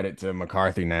credit to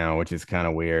McCarthy now, which is kind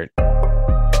of weird.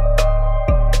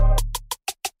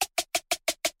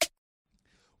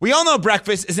 We all know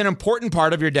breakfast is an important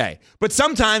part of your day, but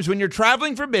sometimes when you're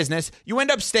traveling for business, you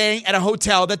end up staying at a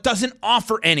hotel that doesn't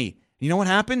offer any. You know what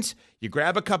happens? You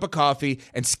grab a cup of coffee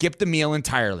and skip the meal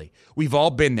entirely. We've all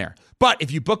been there. But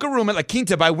if you book a room at La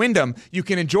Quinta by Wyndham, you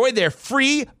can enjoy their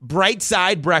free Bright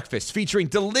Side breakfast featuring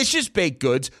delicious baked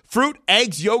goods, fruit,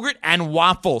 eggs, yogurt, and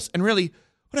waffles. And really,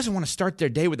 who doesn't want to start their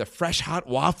day with a fresh hot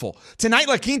waffle? Tonight,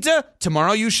 La Quinta,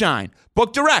 tomorrow you shine.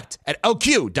 Book direct at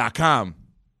lq.com.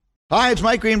 Hi, it's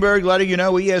Mike Greenberg letting you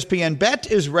know ESPN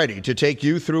Bet is ready to take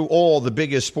you through all the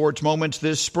biggest sports moments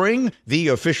this spring. The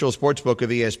official sportsbook of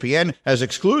ESPN has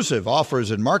exclusive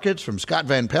offers and markets from Scott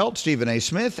Van Pelt, Stephen A.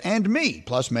 Smith, and me,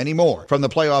 plus many more. From the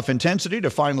playoff intensity to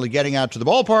finally getting out to the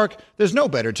ballpark, there's no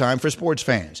better time for sports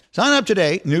fans. Sign up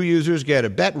today. New users get a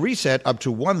bet reset up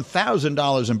to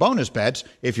 $1,000 in bonus bets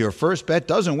if your first bet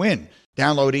doesn't win.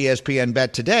 Download ESPN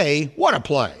Bet today. What a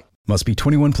play. Must be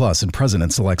 21 plus and present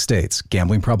in select states.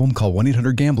 Gambling problem? Call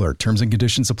 1-800-GAMBLER. Terms and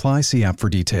conditions apply. See app for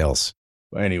details.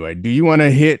 Well, anyway, do you want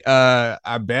to hit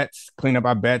our bets, clean up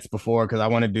our bets before? Because I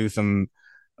want to do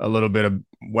a little bit of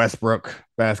Westbrook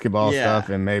basketball stuff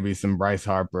and maybe some Bryce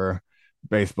Harper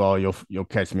baseball. You'll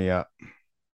catch me up.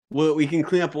 Well, we can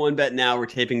clean up one bet now. We're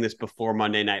taping this before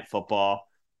Monday Night Football.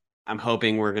 I'm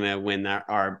hoping we're going to win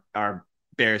our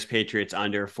Bears Patriots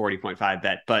under 40.5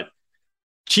 bet, but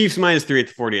Chiefs -3 at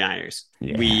the 49ers.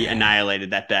 Yeah. We annihilated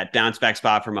that bet. Bounce back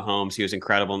spot for Mahomes. He was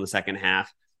incredible in the second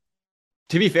half.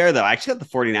 To be fair, though, I actually thought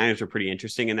the 49ers were pretty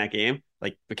interesting in that game.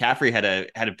 Like McCaffrey had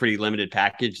a pretty limited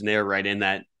package, and they were right in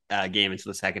that game into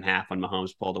the second half when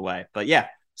Mahomes pulled away. But yeah,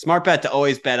 smart bet to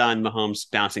always bet on Mahomes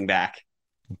bouncing back.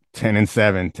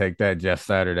 10-7. Take that, Jeff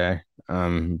Saturday.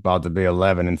 About to be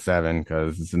 11-7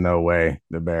 because there's no way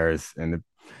the Bears and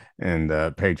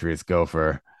the Patriots go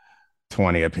for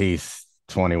 20 apiece.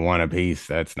 21 apiece.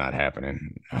 That's not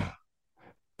happening.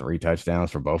 3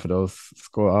 touchdowns for both of those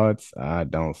score odds. I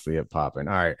don't see it popping.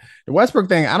 All right. The Westbrook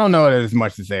thing, I don't know there's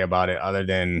much to say about it other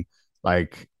than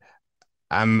like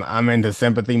I'm into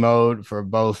sympathy mode for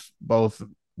both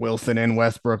Wilson and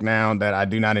Westbrook now that I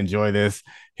do not enjoy this.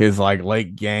 His like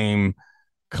late game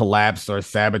collapse or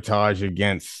sabotage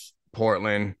against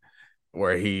Portland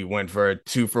where he went for a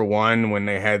 2-for-1 when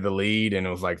they had the lead and it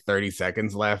was like 30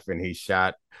 seconds left and he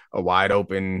shot a wide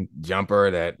open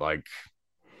jumper that like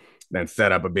then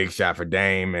set up a big shot for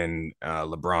Dame and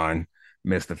LeBron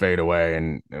missed the fadeaway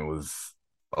and it was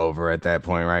over at that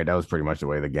point, right? That was pretty much the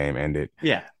way the game ended.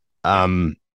 Yeah. I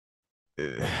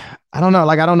don't know.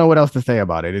 Like, I don't know what else to say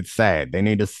about it. It's sad. They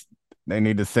need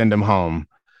to send him home.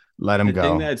 Let him go. The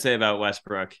thing that I'd say about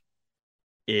Westbrook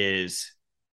is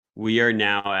we are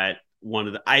now at one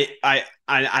of the I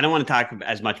don't want to talk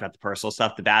as much about the personal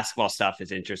stuff. The basketball stuff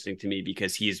is interesting to me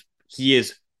because he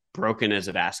is broken as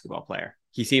a basketball player.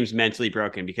 He seems mentally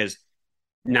broken because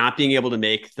not being able to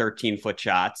make 13-foot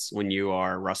shots when you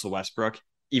are Russell Westbrook,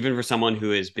 even for someone who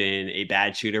has been a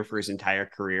bad shooter for his entire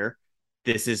career,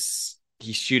 he's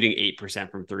shooting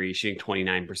 8% from 3, shooting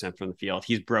 29% from the field.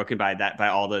 He's broken by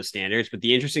all those standards. But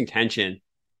the interesting tension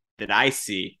that I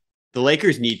see, the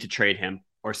Lakers need to trade him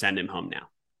or send him home now.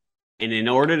 And in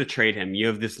order to trade him, you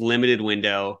have this limited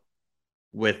window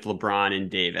with LeBron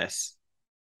and Davis.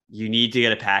 You need to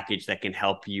get a package that can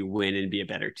help you win and be a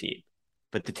better team.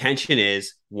 But the tension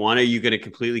is, one, are you going to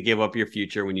completely give up your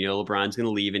future when you know LeBron's going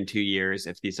to leave in 2 years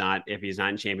if he's not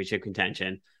in championship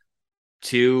contention?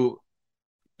 2,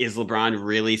 is LeBron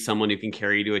really someone who can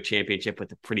carry you to a championship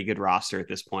with a pretty good roster at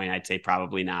this point? I'd say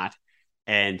probably not.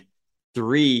 And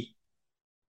 3,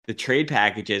 the trade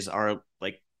packages are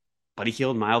like Buddy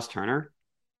Hield, Miles Turner,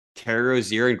 Terry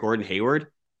Rozier, and Gordon Hayward.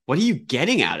 What are you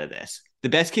getting out of this? The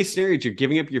best case scenario is you're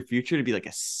giving up your future to be like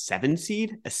a 7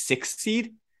 seed, a 6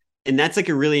 seed. And that's like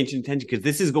a really interesting tension because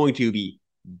this is going to be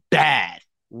bad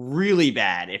really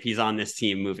bad if he's on this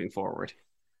team moving forward.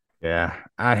 Yeah,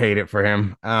 I hate it for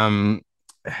him.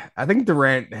 I think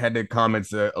Durant had the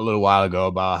comments a little while ago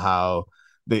about how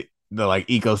the like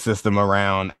ecosystem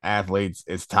around athletes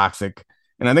is toxic,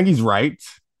 and I think he's right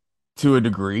to a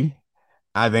degree.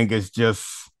 I think it's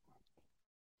just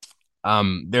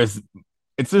there's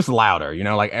it's just louder,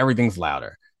 like everything's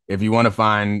louder. If you want to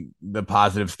find the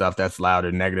positive stuff, that's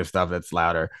louder, negative stuff, that's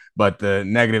louder. But the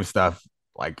negative stuff,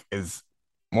 like, is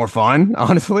more fun,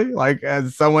 honestly. Like,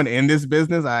 as someone in this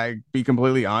business, I be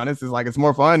completely honest, it's like it's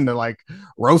more fun to like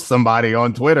roast somebody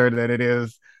on Twitter than it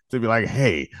is to be like,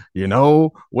 hey, you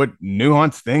know what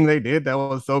nuanced thing they did that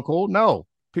was so cool? No,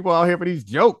 people out here for these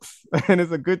jokes and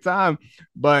it's a good time.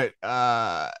 But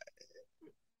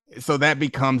so that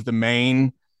becomes the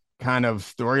main kind of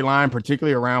storyline,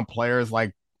 particularly around players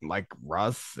like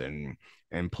Russ and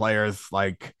players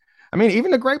like, I mean,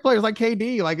 even the great players like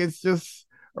KD. Like, it's just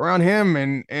around him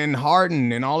and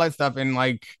Harden and all that stuff. And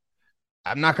like,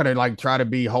 I'm not gonna like try to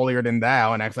be holier than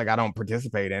thou and act like I don't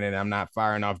participate in it. I'm not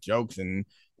firing off jokes and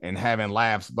having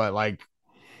laughs, but like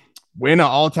when an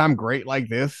all-time great like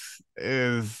this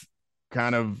is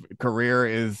kind of career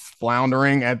is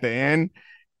floundering at the end,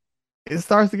 it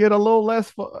starts to get a little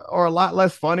less or a lot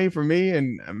less funny for me.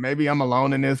 And maybe I'm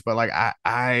alone in this, but like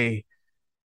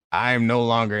I'm no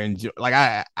longer enjoy, like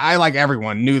I like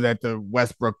everyone knew that the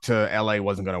Westbrook to LA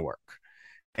wasn't going to work,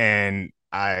 and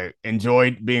I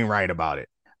enjoyed being right about it.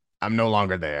 I'm no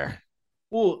longer there.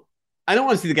 Well, I don't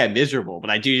want to see the guy miserable, but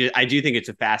I do think it's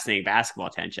a fascinating basketball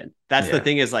tension. That's the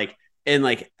thing is like, and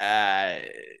like I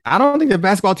don't think the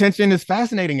basketball tension is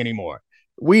fascinating anymore.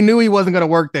 We knew he wasn't going to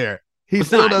work there. He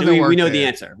still doesn't work. We know there. the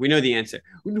answer. We know the answer.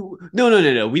 No.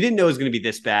 We didn't know it was going to be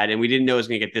this bad, and we didn't know it was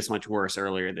going to get this much worse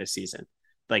earlier this season.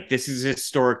 Like, this is a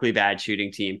historically bad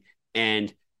shooting team,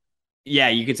 and yeah,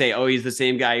 you can say, oh, he's the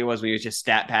same guy he was when he was just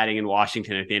stat padding in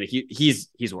Washington at the end.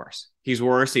 He's worse. He's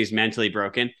worse. He's mentally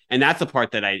broken, and that's the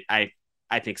part that I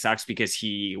think sucks, because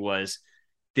he was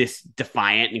this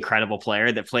defiant, incredible player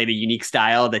that played a unique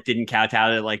style that didn't count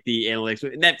out at like the analytics.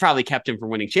 And that probably kept him from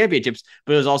winning championships,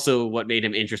 but it was also what made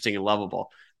him interesting and lovable.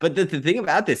 But the thing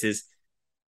about this is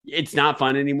it's not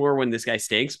fun anymore when this guy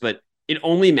stinks, but it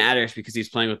only matters because he's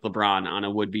playing with LeBron on a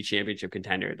would-be championship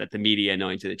contender that the media know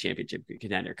into the championship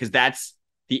contender, because that's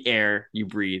the air you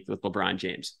breathe with LeBron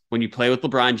James. When you play with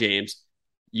LeBron James,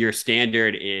 your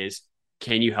standard is,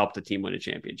 can you help the team win a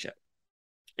championship?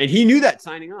 And he knew that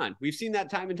signing on. We've seen that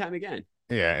time and time again.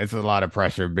 Yeah, it's a lot of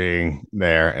pressure being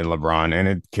there at LeBron, and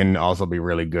it can also be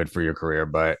really good for your career.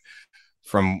 But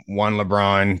from one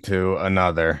LeBron to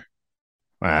another,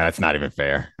 that's not even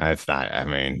fair. That's not. I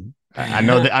mean, I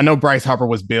know that I know Bryce Harper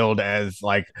was billed as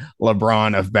like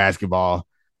LeBron of basketball,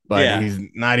 but he's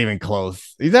not even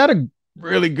close. He's had a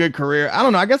really good career. I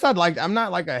don't know. I guess I'm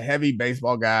not like a heavy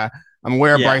baseball guy. I'm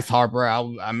aware of Bryce Harper.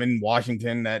 I'm in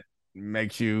Washington. That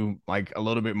makes you like a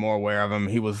little bit more aware of him.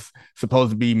 He was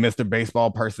supposed to be Mr.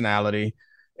 Baseball personality,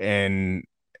 and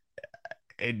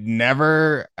it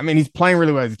never, I mean, he's playing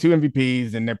really well. He's 2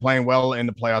 MVPs and they're playing well in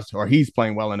the playoffs, or he's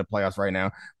playing well in the playoffs right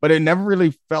now, but it never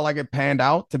really felt like it panned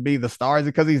out to be the star. Is it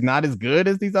because he's not as good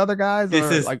as these other guys?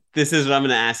 This is what I'm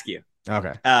going to ask you.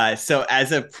 Okay. So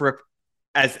as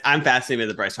I'm fascinated with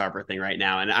the Bryce Harper thing right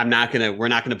now, and we're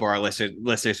not gonna bore our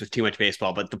listeners with too much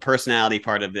baseball, but the personality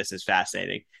part of this is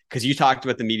fascinating because you talked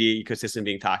about the media ecosystem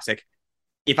being toxic.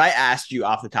 If I asked you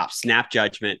off the top, snap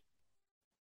judgment,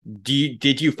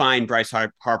 did you find Bryce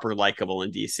Harper likable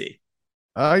in DC?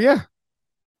 Yeah.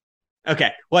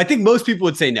 Okay. Well, I think most people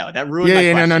would say no. That ruined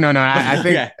my question. No. I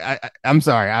think I'm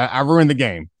sorry. I ruined the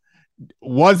game.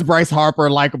 Was Bryce Harper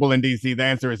likable in DC? The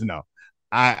answer is no.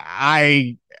 I'm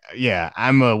a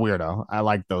weirdo. I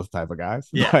like those type of guys.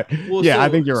 Yeah. But, I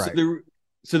think you're right.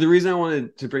 So the reason I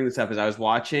wanted to bring this up is I was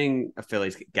watching a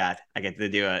Phillies. God, I get to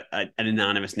do an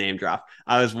anonymous name drop.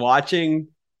 I was watching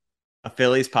a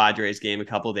Phillies Padres game a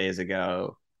couple days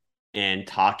ago and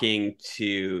talking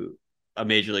to a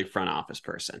major league front office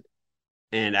person.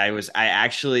 And I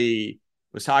actually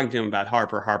was talking to him about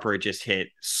Harper. Harper just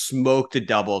smoked a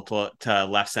double to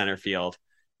left center field.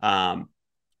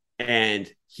 And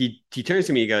he turns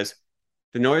to me, he goes,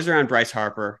 the noise around Bryce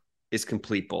Harper is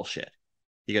complete bullshit.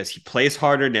 He goes, he plays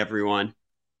harder than everyone.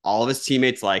 All of his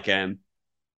teammates like him.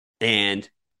 And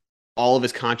all of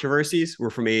his controversies were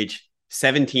from age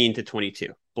 17 to 22.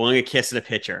 Blowing a kiss at a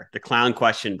pitcher. The clown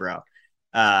question, bro.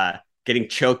 Getting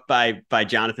choked by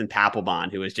Jonathan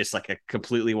Papelbon, who was just like a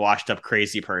completely washed up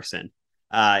crazy person.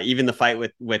 Even the fight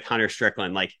with Hunter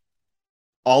Strickland. Like,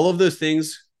 all of those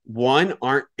things, one,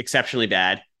 aren't exceptionally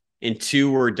bad. And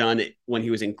two, were done when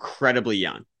he was incredibly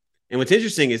young. And what's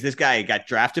interesting is this guy got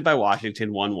drafted by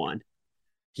Washington 1-1.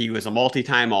 He was a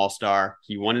multi-time All-Star.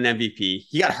 He won an MVP.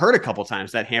 He got hurt a couple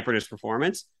times. That hampered his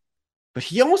performance. But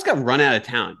he almost got run out of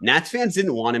town. Nats fans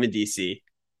didn't want him in D.C.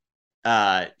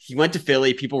 He went to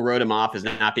Philly. People wrote him off as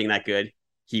not being that good.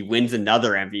 He wins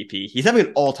another MVP. He's having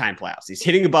an all-time playoffs. He's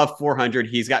hitting above 400.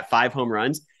 He's got 5 home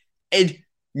runs. And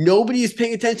nobody is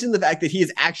paying attention to the fact that he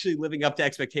is actually living up to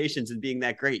expectations and being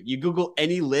that great. You Google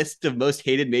any list of most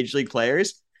hated Major League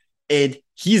players, and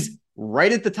he's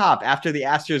right at the top after the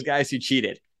Astros guys who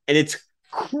cheated. And it's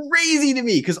crazy to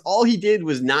me because all he did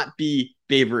was not be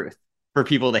Babe Ruth for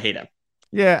people to hate him.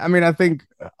 Yeah, I mean, I think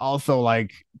also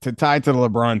like to tie to the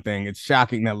LeBron thing, it's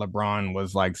shocking that LeBron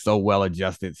was like so well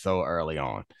adjusted so early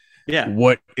on. Yeah.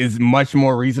 What is much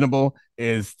more reasonable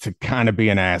is to kind of be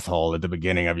an asshole at the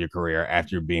beginning of your career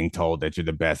after you're being told that you're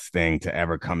the best thing to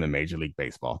ever come to Major League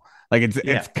Baseball. Like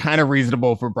it's kind of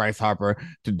reasonable for Bryce Harper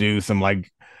to do some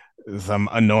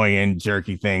annoying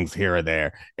jerky things here or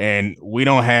there, and we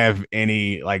don't have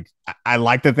any. Like, I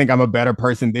like to think I'm a better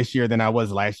person this year than I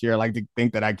was last year. I like to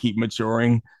think that I keep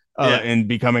maturing and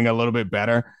becoming a little bit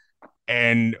better,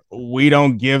 and we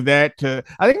don't give that to.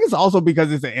 I think it's also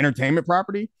because it's an entertainment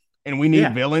property and we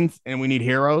need villains and we need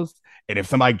heroes, and if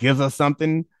somebody gives us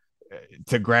something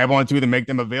to grab onto to make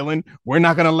them a villain, we're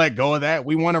not going to let go of that.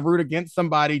 We want to root against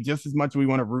somebody just as much as we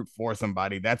want to root for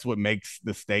somebody. That's what makes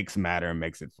the stakes matter and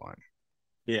makes it fun.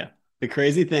 Yeah. The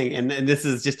crazy thing, and this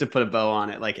is just to put a bow on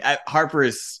it, like Harper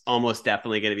is almost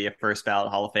definitely going to be a first ballot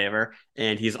Hall of Famer,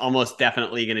 and he's almost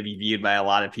definitely going to be viewed by a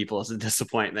lot of people as a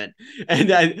disappointment.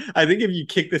 And I think if you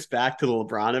kick this back to the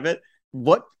LeBron of it,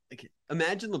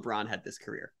 imagine LeBron had this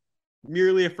career,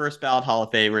 merely a first ballot Hall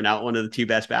of Famer, not one of the 2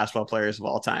 best basketball players of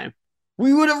all time.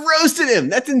 We would have roasted him.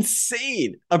 That's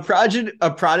insane. A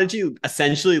prodigy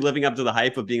essentially living up to the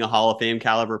hype of being a Hall of Fame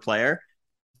caliber player.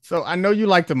 So I know you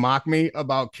like to mock me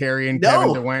about carrying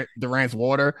Kevin Durant's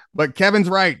water, but Kevin's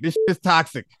right. This is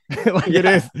toxic.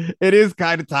 It is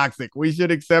kind of toxic. We should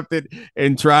accept it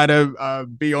and try to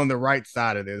be on the right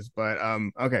side of this. But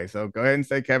okay, so go ahead and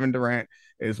say Kevin Durant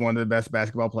is one of the best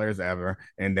basketball players ever,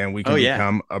 and then we can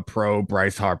become a pro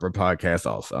Bryce Harper podcast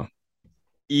also.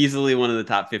 Easily one of the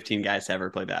top 15 guys to ever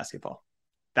play basketball.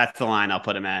 That's the line I'll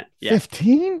put him at.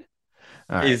 15?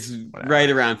 Is right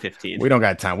around 15. We don't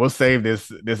got time. We'll save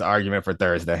this argument for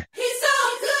Thursday. He's so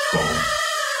good.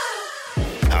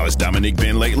 How has Dominique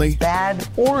been lately? Bad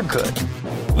or good?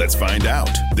 Let's find out.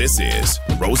 This is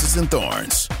Roses and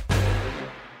Thorns.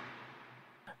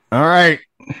 All right.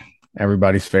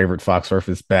 Everybody's favorite Foxworth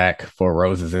is back for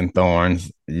Roses and Thorns.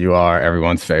 You are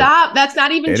everyone's favorite. Stop. That's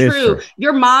not even true.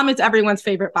 Your mom is everyone's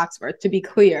favorite Foxworth, to be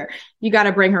clear. You got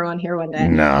to bring her on here one day.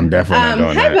 No, I'm definitely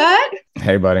not doing that. Hey, bud.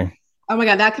 Hey, buddy. Oh, my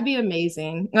God. That could be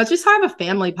amazing. Let's just have a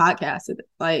family podcast.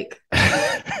 Like,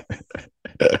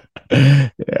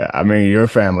 yeah, I mean, your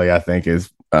family, I think, is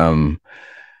actually,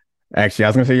 I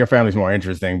was gonna say your family's more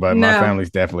interesting, but my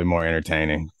family's definitely more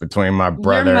entertaining. Between my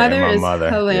brother and my mother,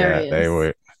 hilarious. Yeah, they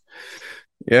would.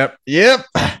 Yep.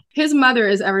 His mother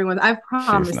is everyone's. I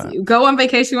promise you. Go on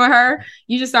vacation with her.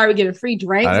 You just start getting free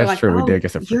drinks. Oh, that's true. We did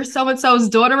get some. You're so and so's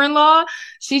daughter-in-law.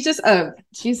 She's just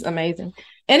she's amazing.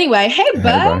 Anyway, hey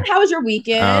bud, how was your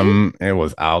weekend? It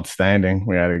was outstanding.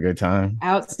 We had a good time.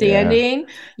 Outstanding.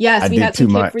 Yes, we had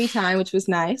some kid free time, which was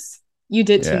nice. You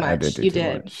did too much. You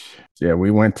did. Yeah,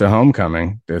 we went to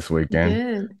homecoming this weekend. We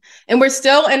did. And we're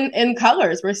still in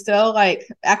colors. We're still like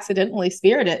accidentally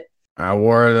spirited. I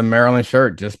wore the Maryland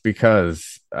shirt just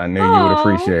because I knew you would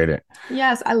appreciate it.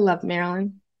 Yes, I love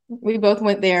Maryland. We both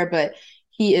went there, but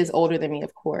he is older than me,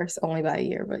 of course, only by a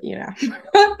year, but you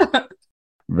know.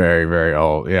 Very, very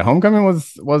old. Yeah, homecoming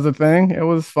was a thing. It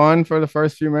was fun for the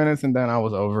first few minutes, and then I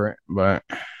was over it. But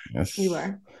you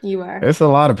were. It's a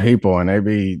lot of people, and they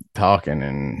be talking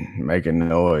and making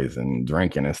noise and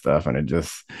drinking and stuff, and it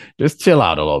just chill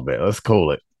out a little bit. Let's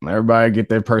cool it. Everybody get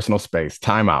their personal space.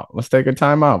 Time out. Let's take a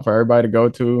time out for everybody to go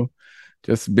to,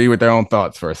 just be with their own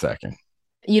thoughts for a second.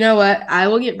 You know what? I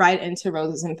will get right into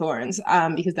Roses and Thorns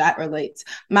because that relates.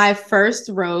 My first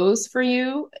rose for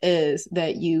you is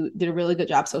that you did a really good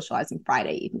job socializing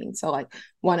Friday evening. So like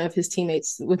one of his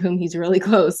teammates with whom he's really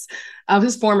close,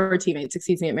 his former teammates,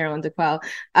 at Maryland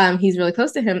DeQuell, he's really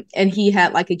close to him. And he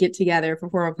had like a get together for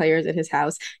former players at his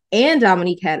house. And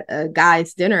Dominique had a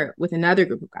guys' dinner with another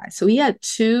group of guys. So he had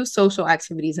 2 social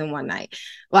activities in one night.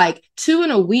 Like 2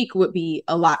 in a week would be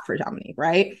a lot for Dominique,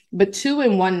 right? But 2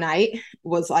 in one night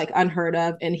was like unheard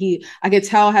of. And I could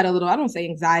tell had a little, I don't say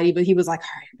anxiety, but he was like,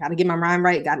 all right, I got to get my mind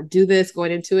right. Got to do this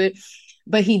going into it.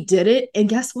 but he did it. And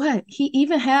guess what? He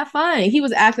even had fun. He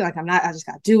was acting like I just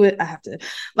got to do it. I have to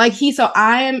so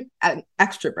I am an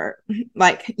extrovert.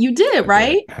 Like you did,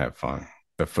 right? Have fun.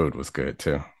 The food was good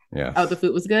too. Yeah. Oh, the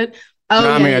food was good. Oh, no,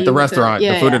 I yeah, mean at the restaurant,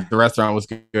 the food yeah. at the restaurant was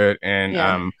good, and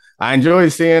Yeah. I enjoy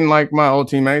seeing like my old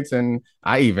teammates, and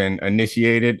I even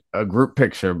initiated a group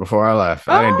picture before I left.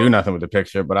 I didn't do Oh, nothing with the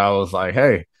picture, but I was like,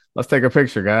 "Hey, let's take a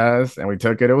picture, guys," and we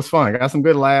took it. It was fun. Got some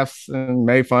good laughs and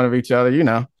made fun of each other.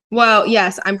 well,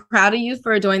 yes, I'm proud of you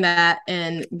for doing that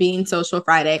and being Social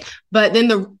Friday. But then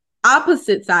the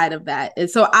opposite side of that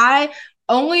is so I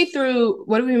only through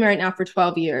what have we been married now for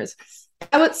 12 years?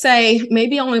 I would say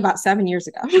maybe only about 7 years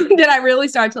ago did I really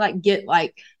start to like get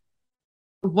like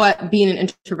what being an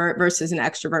introvert versus an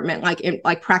extrovert meant,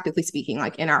 like practically speaking,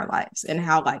 like in our lives and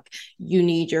how like you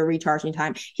need your recharging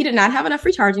time. He did not have enough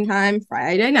recharging time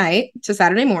Friday night to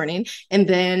Saturday morning, and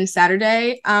then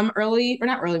Saturday early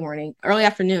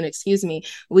afternoon, excuse me,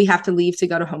 we have to leave to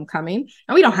go to homecoming,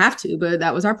 and we don't have to, but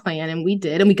that was our plan, and we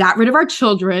did, and we got rid of our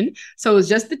children, so it was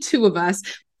just the two of us.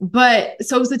 But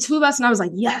so it was the two of us, and I was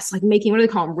like, yes, like making, what do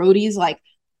they call them, roadies, like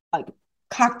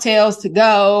cocktails to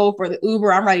go for the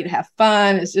Uber. I'm ready to have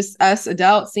fun. It's just us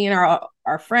adults seeing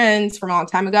our friends from a long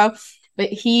time ago. But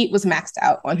he was maxed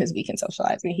out on his weekend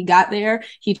socializing. He got there,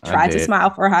 he tried to smile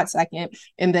for a hot second,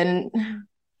 and then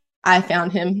I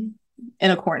found him in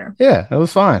a corner. Yeah, it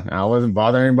was fine. I wasn't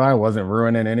bothering anybody. I wasn't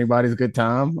ruining anybody's good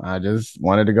time. I just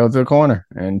wanted to go to the corner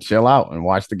and chill out and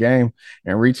watch the game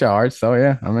and recharge. So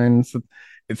yeah, I mean,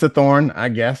 it's a thorn, I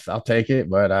guess. I'll take it,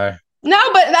 but No,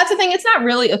 but that's the thing. It's not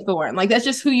really a thorn. Like that's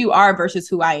just who you are versus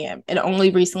who I am. And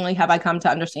only recently have I come to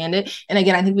understand it. And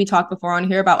again, I think we talked before on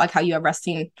here about like how you have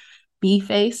resting bee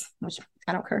face, which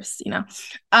I don't curse,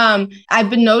 I've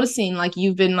been noticing like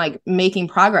you've been like making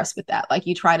progress with that. Like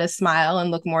you try to smile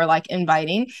and look more like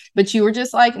inviting, but you were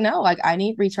just like, no, like I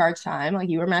need recharge time. Like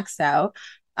you were maxed out.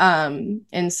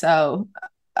 And so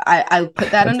I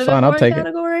put that under the thorn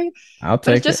category. I'll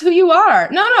take it. It's just who you are.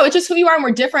 No, it's just who you are, and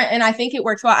we're different. And I think it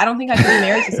works well. I don't think I could be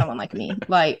married to someone like me.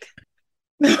 Like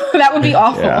that would be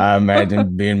awful. Yeah, I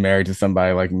imagine being married to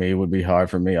somebody like me would be hard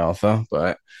for me also,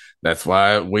 but that's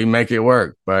why we make it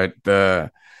work. But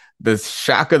the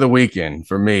shock of the weekend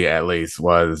for me, at least,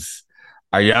 was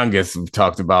our youngest. We've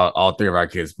talked about all three of our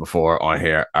kids before on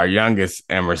here. Our youngest,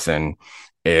 Emerson,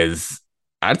 is,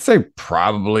 I'd say,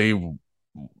 probably,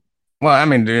 well, I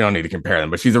mean, you don't need to compare them,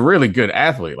 but she's a really good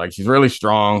athlete. Like she's really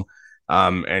strong,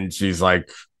 and she's like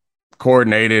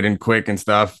coordinated and quick and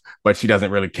stuff, but she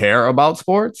doesn't really care about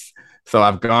sports. So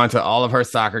I've gone to all of her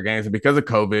soccer games, and because of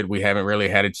COVID, we haven't really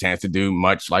had a chance to do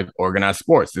much like organized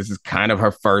sports. This is kind of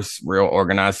her first real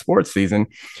organized sports season,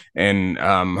 and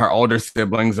her older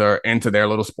siblings are into their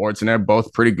little sports, and they're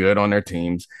both pretty good on their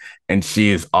teams. And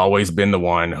she has always been the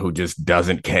one who just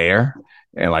doesn't care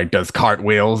and like does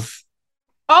cartwheels.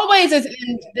 Always is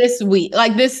in this week,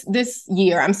 like this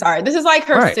year. I'm sorry, this is like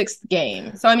her sixth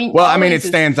game. So I mean, well, I mean, it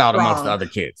stands out amongst other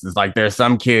kids. It's like there's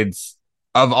some kids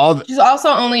of all. She's also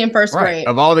only in first grade.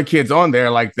 Of all the kids on there,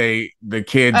 like the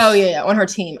kids. Oh yeah, on her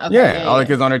team. Okay, all the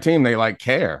kids on her team, they like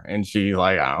care, and she's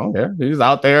like, I don't care. She's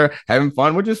out there having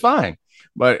fun, which is fine.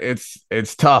 But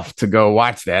it's tough to go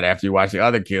watch that after you watch the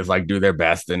other kids like do their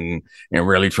best and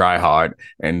really try hard,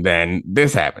 and then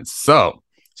this happens. So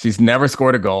she's never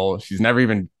scored a goal. She's never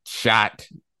even shot.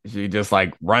 She just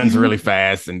like runs really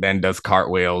fast and then does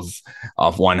cartwheels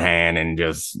off one hand and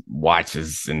just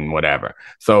watches and whatever.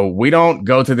 So we don't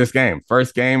go to this game.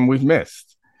 First game we've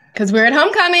missed. Because we're at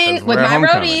homecoming with my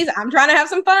roadies. I'm trying to have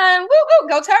some fun. Woo, woo,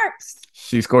 go Terps.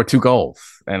 She scored 2 goals.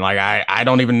 And like, I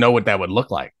don't even know what that would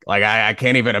look like. Like, I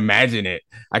can't even imagine it.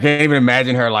 I can't even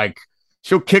imagine her like,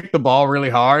 she'll kick the ball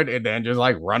really hard and then just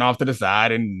like run off to the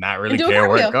side and not really care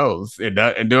where it goes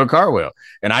and do a cartwheel.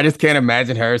 And I just can't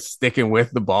imagine her sticking with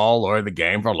the ball or the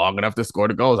game for long enough to score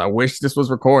the goals. I wish this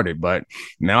was recorded, but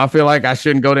now I feel like I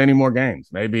shouldn't go to any more games.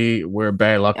 Maybe we're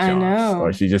bad luck charms,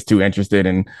 or she's just too interested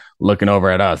in looking over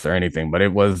at us or anything. But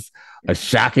it was a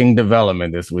shocking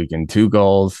development this weekend. 2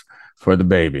 goals for the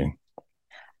baby.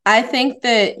 I think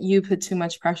that you put too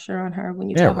much pressure on her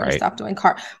when you tell her to stop doing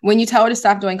when you tell her to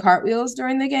stop doing cartwheels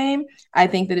during the game. I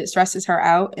think that it stresses her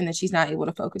out and that she's not able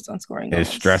to focus on scoring goals.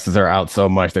 It stresses her out so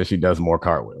much that she does more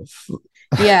cartwheels.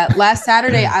 Yeah, last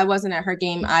Saturday I wasn't at her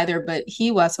game either, but he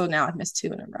was, so now I've missed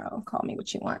 2 in a row. Call me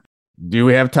what you want. Do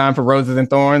we have time for roses and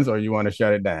thorns, or you want to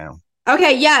shut it down?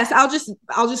 Okay, yes, I'll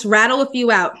just rattle a few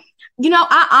out.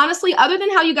 I honestly, other than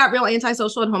how you got real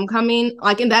antisocial at homecoming,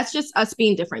 like, and that's just us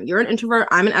being different. You're an introvert,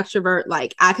 I'm an extrovert.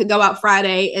 Like, I could go out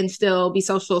Friday and still be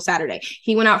social Saturday.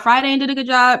 He went out Friday and did a good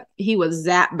job. He was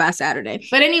zapped by Saturday.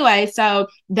 But anyway, so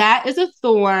that is a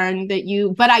thorn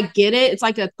but I get it. It's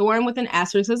like a thorn with an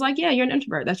asterisk. It's like, yeah, you're an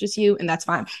introvert. That's just you, and that's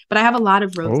fine. But I have a lot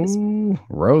of roses. Ooh,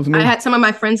 rose me. I had some of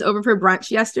my friends over for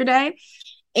brunch yesterday.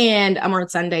 And I'm on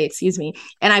Sunday, excuse me.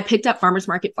 And I picked up farmers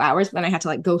market flowers when I had to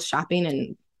like go shopping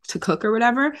and to cook or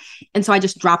whatever. And so I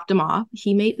just dropped him off.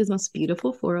 He made the most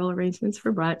beautiful floral arrangements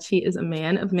for brunch. He is a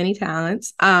man of many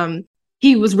talents.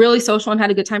 He was really social and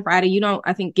had a good time Friday. You don't,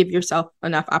 I think, give yourself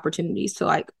enough opportunities to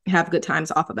like have good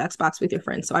times off of Xbox with your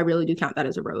friends. So I really do count that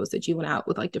as a rose that you went out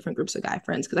with like different groups of guy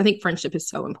friends. Cause I think friendship is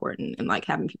so important and like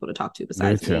having people to talk to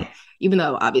besides me, even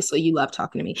though obviously you love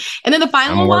talking to me. And then the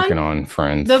final I'm one, working on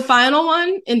friends. The final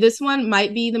one, and this one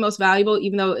might be the most valuable,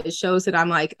 even though it shows that I'm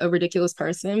like a ridiculous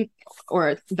person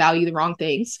or value the wrong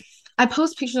things. I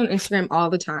post pictures on Instagram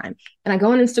all the time, and I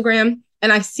go on Instagram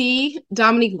and I see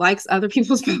Dominique likes other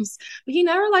people's posts, but he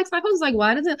never likes my posts. Like,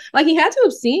 why does it? Like, he had to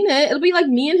have seen it. It'll be like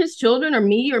me and his children, or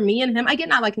me and him. I get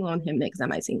not liking on him because that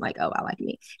might seem like, oh, I like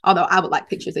me. Although I would like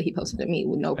pictures that he posted of me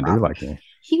with no problem. I do like me.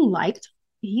 He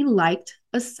liked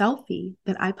a selfie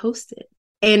that I posted.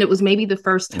 And it was maybe the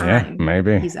first time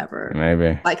he's ever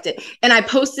liked it. And I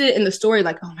posted it in the story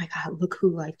like, oh my God, look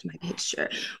who liked my picture.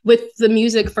 With the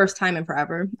music First Time in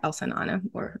Forever, Elsa and Anna,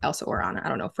 or Elsa or Anna, I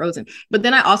don't know, Frozen. But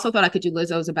then I also thought I could do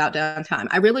Lizzo's About Damn Time.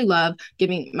 I really love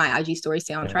giving my IG story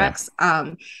soundtracks.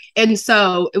 Yeah. And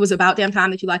so it was About Damn Time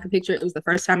that you liked a picture. It was the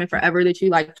First Time in Forever that you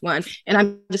liked one. And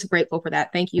I'm just grateful for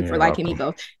that. Thank you for liking me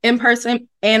both in person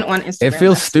and on Instagram. It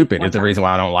feels stupid. It's the reason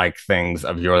why I don't like things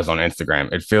of yours on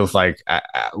Instagram. It feels like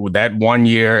that 1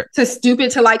 year. It's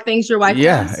stupid to like things your wife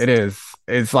does. It is.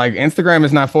 It's like Instagram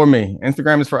is not for me.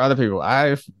 Instagram is for other people.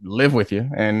 I live with you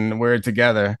and we're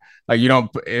together. Like, you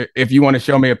don't, if you want to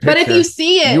show me a picture. But if you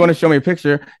see it. You want to show me a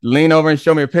picture, lean over and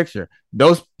show me a picture.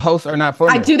 Those posts are not for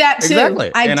me. I do that too.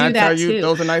 Exactly. I tell you,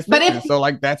 those are nice pictures. So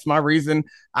like, that's my reason.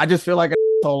 I just feel like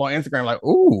asshole on Instagram, like,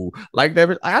 ooh, like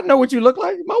that. I know what you look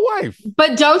like, my wife.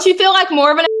 But don't you feel like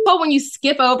more of an asshole when you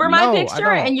skip over my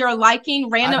picture and you're liking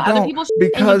random other people's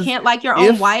shit and you can't like your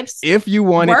own wife's if you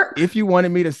wanted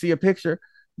me to see a picture,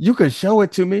 you could show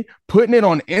it to me. Putting it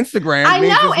on Instagram. I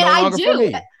know, and I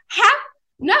do.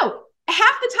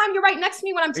 Half the time you're right next to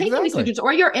me when I'm taking these pictures,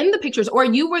 or you're in the pictures, or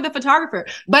you were the photographer.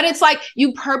 But it's like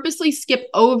you purposely skip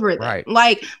over them. Right.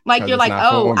 Like you're like,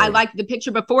 oh, I like the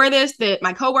picture before this that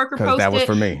my coworker posted. That was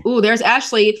for me. Ooh, there's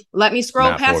Ashley. Let me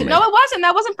scroll past it. No, it wasn't.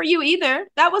 That wasn't for you either.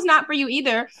 That was not for you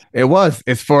either. It was.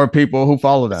 It's for people who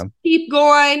follow them. Keep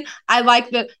going. I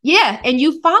like and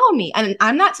you follow me. And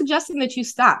I'm not suggesting that you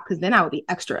stop, because then I would be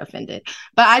extra offended.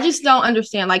 But I just don't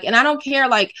understand. Like, and I don't care.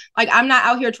 Like I'm not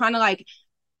out here trying to like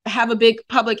have a big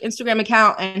public Instagram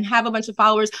account and have a bunch of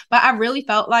followers. But I really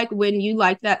felt like when you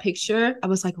liked that picture, I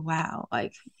was like, wow,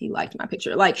 like he liked my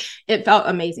picture. Like it felt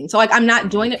amazing. So like, I'm not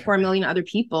doing it for a million other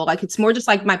people. Like it's more just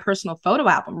like my personal photo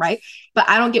album. Right. But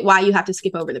I don't get why you have to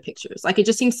skip over the pictures. Like it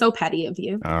just seems so petty of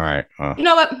you. All right. You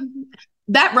know what?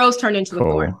 That rose turned into cool.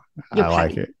 a thorn. I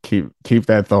like it. Keep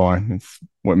that thorn. It's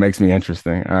what makes me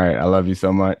interesting. All right. I love you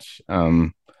so much.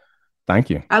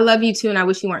 Thank you. I love you too, and I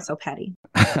wish you weren't so petty.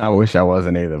 I wish I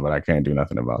wasn't either, but I can't do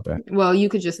nothing about that. Well, you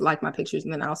could just like my pictures,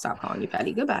 and then I'll stop calling you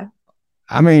petty. Goodbye.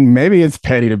 I mean, maybe it's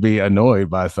petty to be annoyed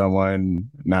by someone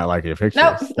not liking your pictures.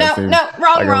 No,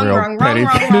 wrong.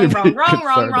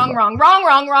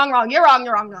 You're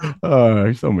wrong. Oh,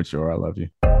 you're so mature. I love you.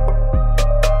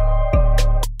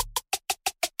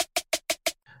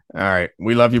 All right.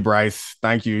 We love you, Bryce.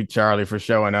 Thank you, Charlie, for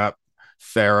showing up.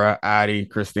 Sarah, Addie,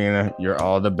 Christina, you're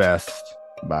all the best.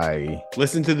 Bye.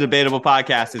 Listen to the Debatable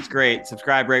Podcast. It's great.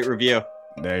 Subscribe, rate, review.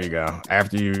 There you go.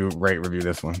 After you rate, review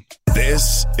this one.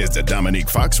 This is the Dominique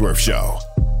Foxworth Show.